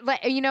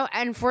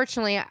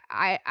 Unfortunately,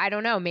 I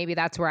don't know. Maybe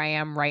that's where I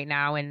am right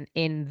now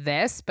in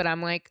this, but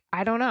I'm like,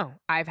 I don't know.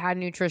 I've had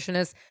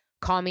nutritionists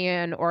call me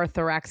an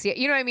orthorexia.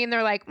 You know what I mean?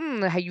 They're like,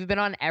 you've been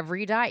on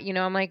every diet.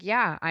 I'm like,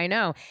 yeah, I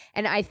know.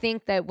 And I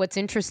think that what's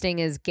interesting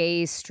is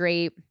gay,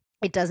 straight,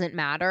 it doesn't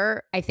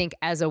matter. I think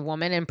as a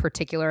woman, in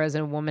particular, as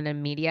a woman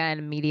in media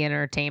and media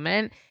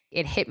entertainment,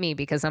 it hit me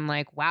because I'm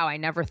like, wow, I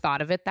never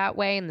thought of it that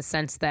way, in the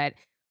sense that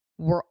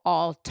we're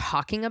all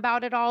talking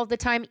about it all the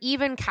time,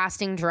 even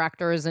casting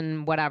directors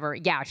and whatever.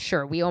 Yeah,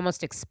 sure. We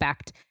almost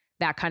expect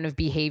that kind of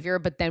behavior,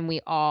 but then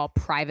we all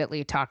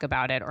privately talk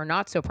about it, or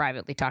not so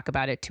privately talk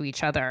about it to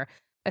each other,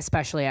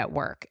 especially at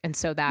work. And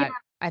so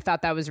I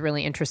thought that was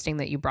really interesting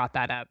that you brought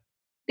that up.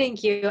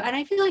 Thank you. And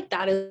I feel like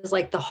that is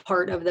like the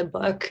heart of the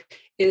book,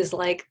 is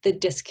like the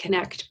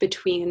disconnect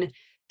between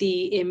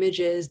the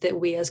images that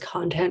we as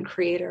content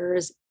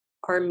creators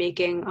are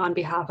making on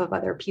behalf of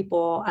other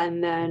people,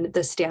 and then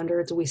the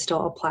standards we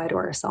still apply to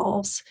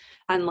ourselves.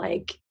 And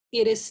like,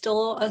 it is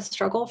still a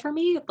struggle for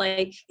me.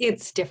 Like,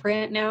 it's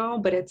different now,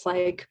 but it's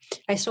like,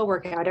 I still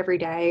work out every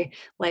day.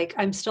 Like,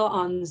 I'm still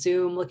on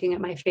Zoom looking at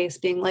my face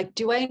being like,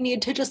 do I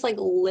need to just like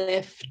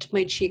lift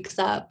my cheeks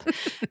up?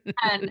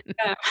 And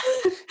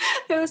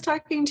I was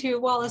talking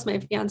to Wallace, my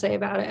fiance,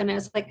 about it. And I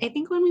was like, I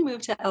think when we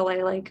move to LA,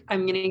 like,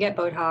 I'm going to get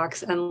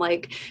Botox, and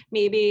like,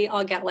 maybe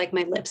I'll get like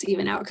my lips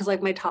even out, because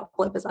like my top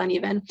lip is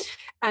uneven.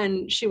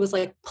 And she was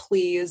like,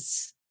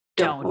 please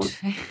don't.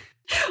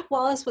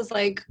 Wallace was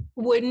like,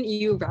 wouldn't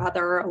you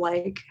rather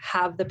like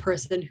have the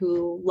person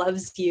who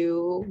loves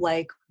you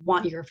like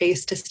want your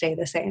face to stay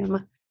the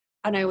same?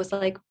 And I was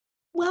like,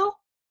 well,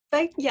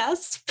 like,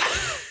 yes.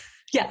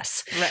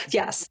 Yes. Right.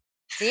 Yes.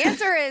 The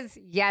answer is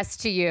yes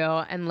to you,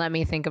 and let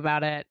me think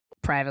about it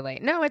privately.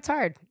 No, it's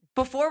hard.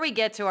 Before we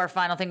get to our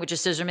final thing, which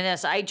is Scissor Me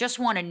This, I just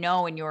want to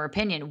know, in your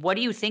opinion, what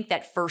do you think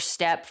that first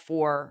step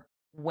for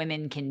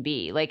women can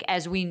be? Like,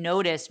 as we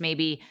notice,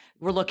 maybe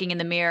we're looking in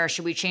the mirror.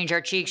 Should we change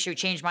our cheeks? Should we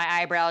change my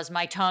eyebrows?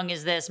 My tongue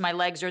is this, my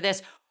legs are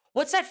this.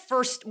 What's that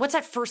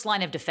first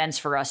line of defense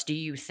for us, do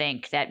you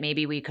think, that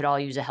maybe we could all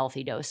use a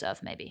healthy dose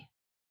of? Maybe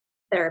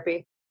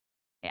therapy.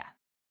 Yeah.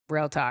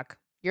 Real talk.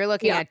 You're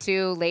looking at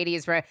two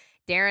ladies, right?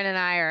 Darren and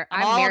I'm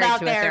all married about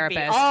to therapy. a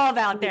therapist. All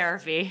about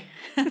therapy.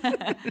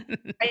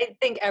 I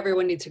think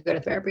everyone needs to go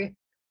to therapy.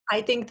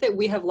 I think that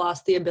we have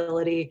lost the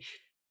ability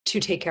to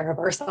take care of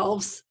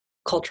ourselves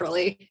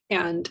culturally,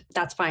 and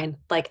that's fine.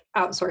 Like,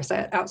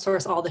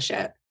 outsource all the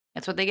shit.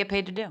 That's what they get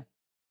paid to do.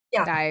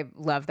 Yeah. I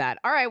love that.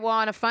 All right. Well,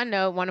 on a fun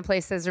note, want to play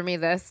Scissor Me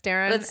This,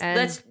 Darren?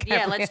 Let's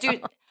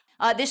do.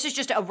 This is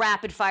just a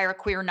rapid fire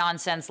queer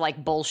nonsense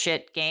like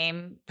bullshit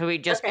game. Can we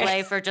just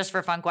play for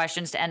fun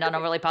questions to end on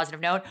a really positive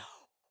note?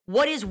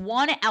 What is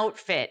one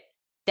outfit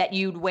that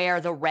you'd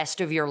wear the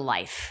rest of your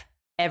life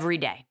every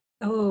day?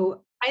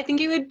 Oh, I think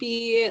it would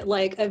be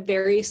like a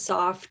very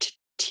soft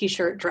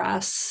t-shirt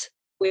dress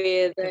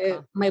with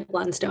my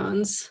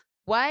Blundstones.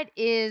 What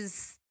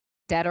is,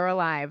 dead or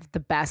alive, the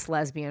best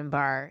lesbian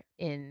bar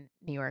in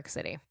New York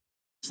City?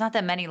 There's not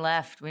that many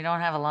left. We don't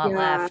have a lot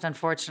left,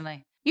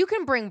 unfortunately. You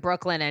can bring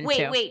Brooklyn in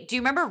too. Wait. Do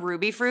you remember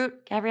Ruby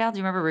Fruit, Gabrielle? Do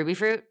you remember Ruby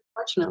Fruit?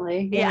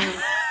 Fortunately, yeah.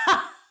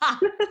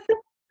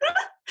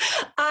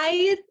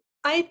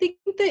 I think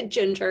that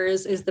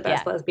Ginger's is the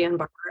best lesbian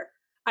bar.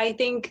 I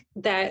think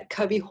that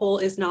Cubbyhole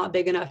is not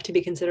big enough to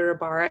be considered a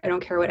bar. I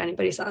don't care what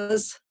anybody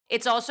says.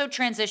 It's also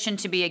transitioned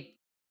to be a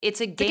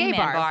gay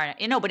man bar.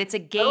 You know, but it's a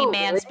gay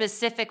man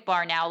specific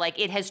bar now. Like,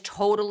 it has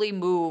totally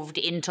moved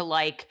into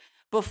like,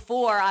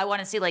 before, I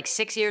want to say like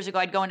 6 years ago,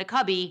 I'd go into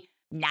Cubby,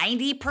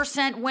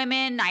 90%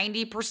 women,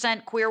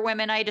 90% queer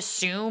women, I'd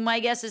assume,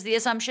 I guess is the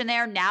assumption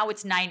there. Now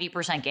it's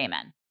 90% gay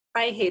men.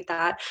 I hate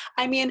that.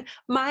 I mean,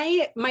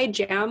 my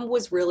jam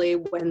was really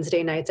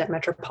Wednesday nights at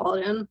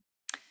Metropolitan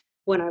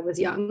when I was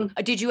young.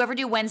 Did you ever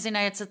do Wednesday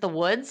nights at the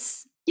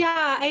Woods?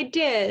 Yeah, I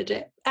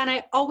did. And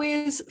I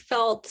always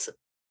felt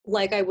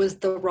like I was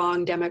the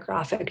wrong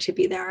demographic to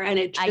be there. And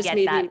it just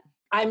made me,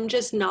 I'm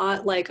just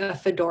not like a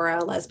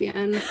fedora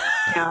lesbian.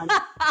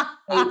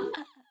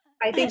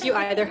 I think you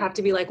either have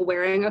to be like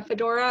wearing a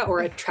fedora or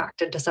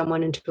attracted to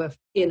someone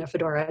in a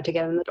fedora to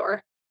get in the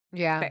door.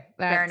 Yeah,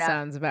 that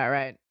sounds about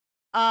right.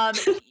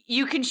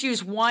 You can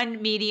choose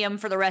one medium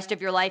for the rest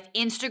of your life: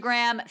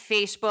 Instagram,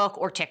 Facebook,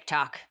 or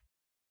TikTok.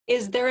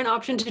 Is there an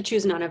option to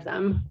choose none of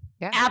them?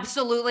 Yeah.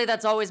 Absolutely.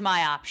 That's always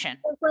my option.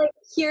 Like,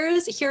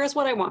 here's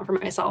what I want for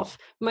myself.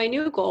 My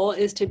new goal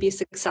is to be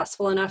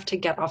successful enough to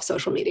get off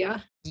social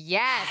media.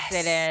 Yes.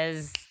 It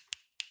is.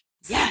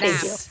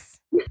 Yes.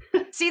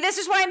 See, this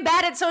is why I'm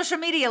bad at social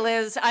media,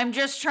 Liz. I'm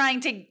just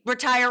trying to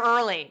retire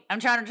early.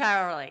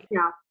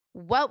 Yeah.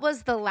 What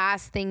was the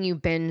last thing you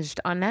binged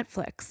on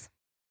Netflix?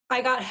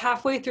 I got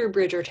halfway through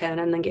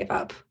Bridgerton and then gave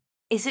up.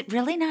 Is it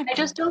really not? I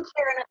just don't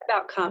care enough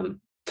about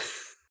cum.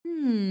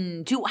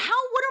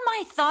 What are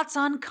my thoughts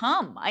on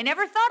cum? I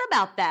never thought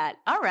about that.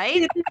 All right. I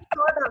didn't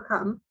know about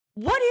cum.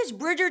 What is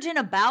Bridgerton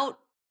about?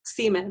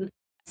 Semen.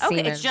 Okay,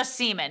 Semen. it's just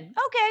semen.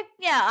 Okay,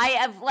 yeah,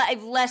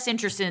 I'm less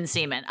interested in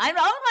semen. I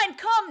don't mind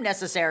cum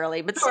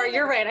necessarily, but sure,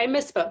 you're right. I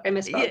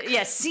misspoke.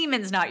 Yeah,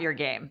 semen's not your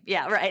game.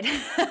 Yeah, right.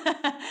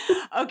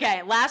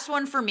 Okay, last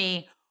one for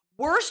me.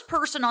 Worst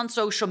person on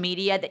social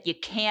media that you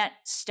can't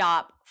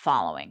stop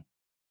following.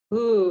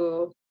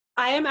 Ooh,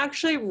 I am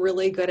actually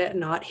really good at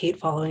not hate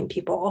following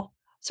people.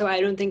 So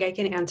I don't think I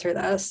can answer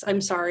this. I'm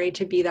sorry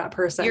to be that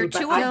person. You're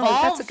too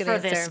evolved for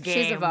this game.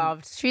 She's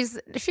evolved. She's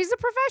a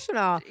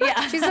professional.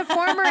 Yeah. She's a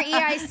former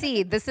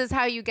EIC. This is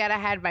how you get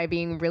ahead, by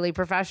being really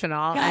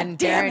professional. God and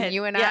damn Darren, it.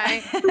 you and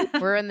I,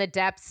 we're in the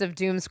depths of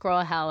doom scroll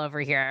hell over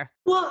here.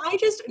 Well,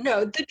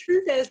 the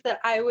truth is that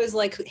I was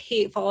like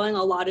hate following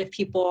a lot of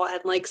people and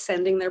like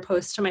sending their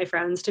posts to my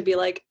friends to be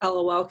like,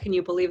 LOL, can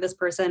you believe this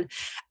person?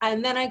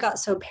 And then I got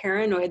so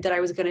paranoid that I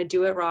was going to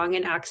do it wrong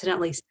and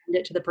accidentally send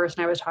it to the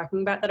person I was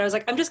talking about that I was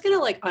like, I'm just going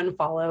to like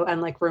unfollow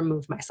and like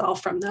remove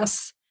myself from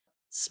this.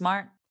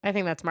 Smart. I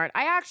think that's smart.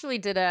 I actually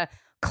did a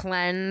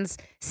cleanse.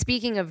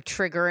 Speaking of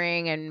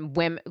triggering and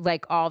women,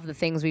 like all of the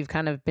things we've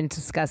kind of been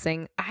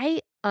discussing,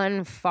 I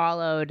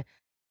unfollowed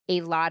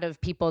a lot of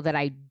people that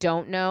I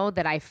don't know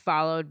that I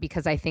followed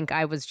because I think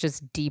I was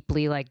just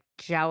deeply like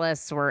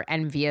jealous or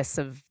envious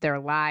of their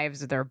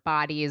lives or their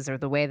bodies or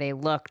the way they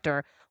looked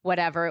or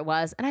whatever it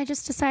was. And I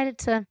just decided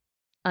to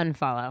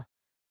unfollow.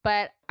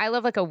 But I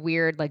love like a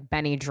weird like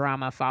Benny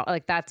drama follow.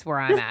 Like that's where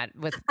I'm at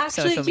with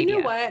social media.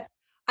 You know what?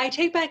 I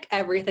take back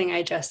everything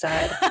I just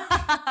said.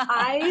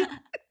 I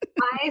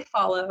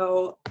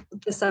follow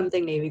the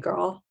Something Navy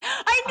girl.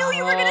 I knew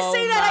you were going to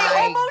say that.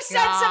 I almost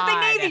said Something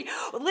Navy.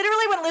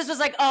 Literally when Liz was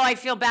like, oh, I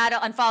feel bad to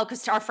unfollow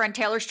because our friend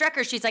Taylor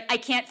Strecker, she's like, I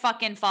can't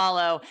fucking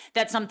follow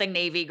that Something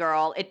Navy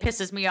girl. It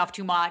pisses me off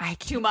too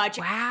much.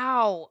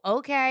 Wow.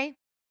 Okay.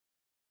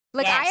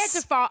 Like yes. I had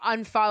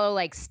to unfollow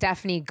like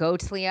Stephanie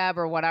Gottlieb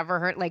or whatever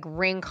her like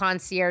Ring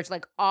Concierge,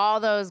 like all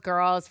those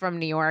girls from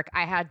New York.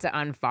 I had to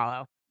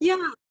unfollow. Yeah.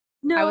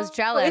 No, I was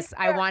jealous.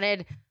 I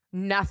wanted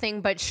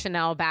nothing but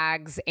Chanel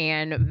bags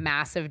and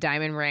massive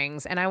diamond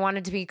rings. And I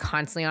wanted to be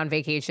constantly on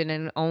vacation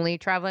and only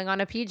traveling on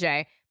a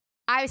PJ.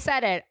 I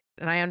said it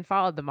and I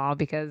unfollowed them all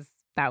because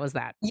that was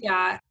that.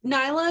 Yeah.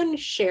 Nylon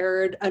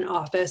shared an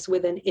office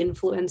with an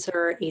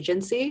influencer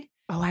agency.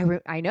 Oh,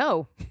 I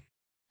know.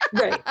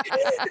 Right.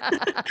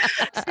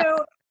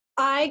 So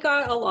I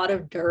got a lot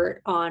of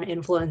dirt on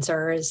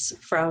influencers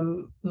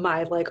from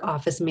my like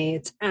office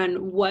mates. And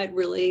what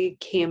really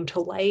came to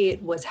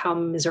light was how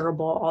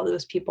miserable all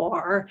those people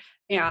are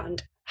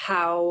and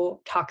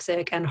how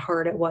toxic and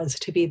hard it was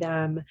to be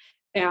them.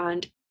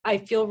 And I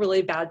feel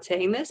really bad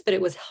saying this, but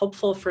it was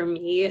helpful for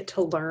me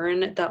to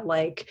learn that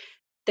like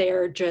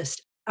they're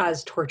just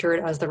as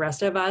tortured as the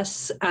rest of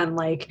us. And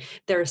like,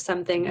 there's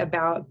something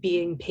about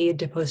being paid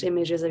to post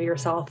images of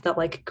yourself that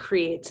like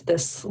creates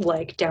this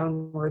like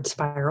downward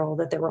spiral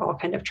that they were all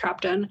kind of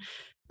trapped in.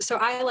 So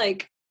I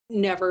like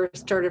never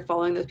started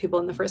following those people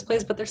in the first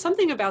place, but there's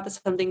something about the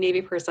Something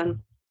Navy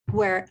person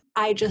where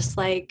I just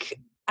like,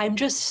 I'm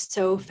just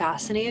so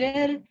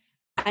fascinated.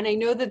 And I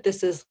know that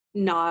this is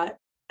not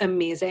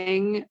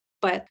amazing,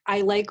 but I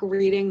like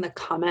reading the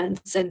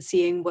comments and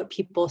seeing what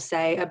people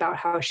say about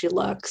how she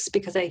looks,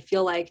 because I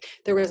feel like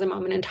there was a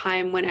moment in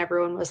time when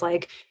everyone was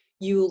like,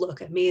 you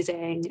look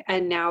amazing.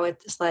 And now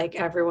it's like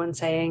everyone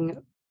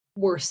saying,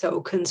 we're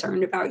so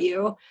concerned about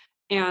you.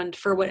 And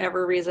for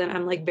whatever reason,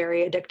 I'm like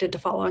very addicted to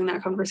following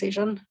that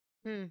conversation.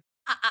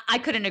 I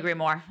couldn't agree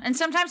more. And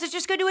sometimes it's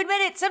just good to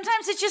admit it.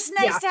 Sometimes it's just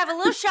nice to have a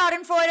little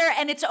schadenfreude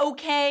and it's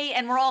okay.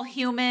 And we're all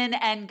human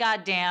and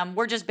goddamn,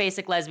 we're just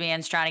basic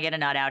lesbians trying to get a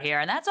nut out here.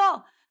 And that's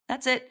all.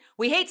 That's it.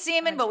 We hate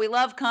semen, but we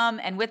love cum.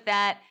 And with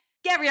that,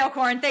 Gabrielle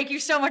Korn, thank you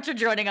so much for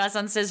joining us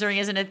on Scissoring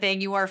Isn't a Thing.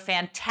 You are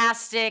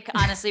fantastic.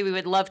 Honestly, we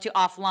would love to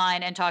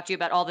offline and talk to you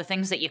about all the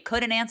things that you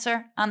couldn't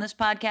answer on this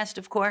podcast,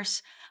 of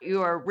course.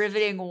 You are a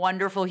riveting,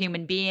 wonderful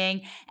human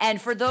being.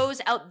 And for those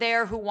out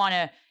there who want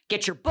to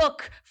get your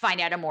book, find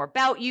out more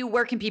about you,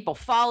 where can people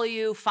follow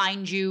you,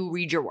 find you,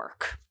 read your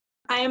work?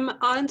 I'm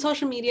on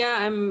social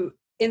media.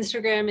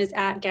 Instagram is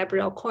at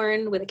Gabrielle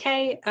Korn with a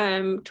K.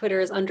 Twitter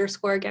is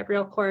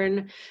 _Gabrielle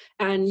Korn.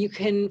 And you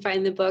can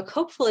find the book,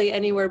 hopefully,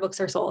 anywhere books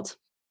are sold.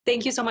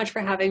 Thank you so much for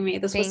having me.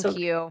 Thank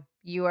you.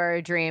 You are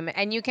a dream.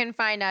 And you can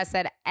find us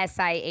at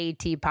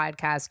SIAT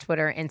Podcast,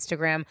 Twitter,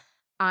 Instagram.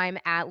 I'm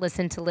at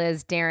Listen to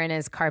Liz. Darren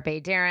is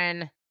Carpe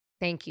Darren.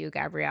 Thank you,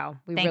 Gabrielle.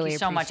 Thank you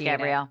so much,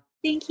 Gabrielle.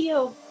 Thank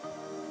you.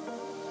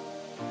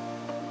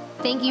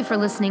 Thank you for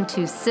listening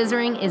to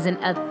Scissoring Isn't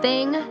a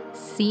Thing.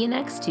 See you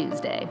next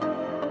Tuesday.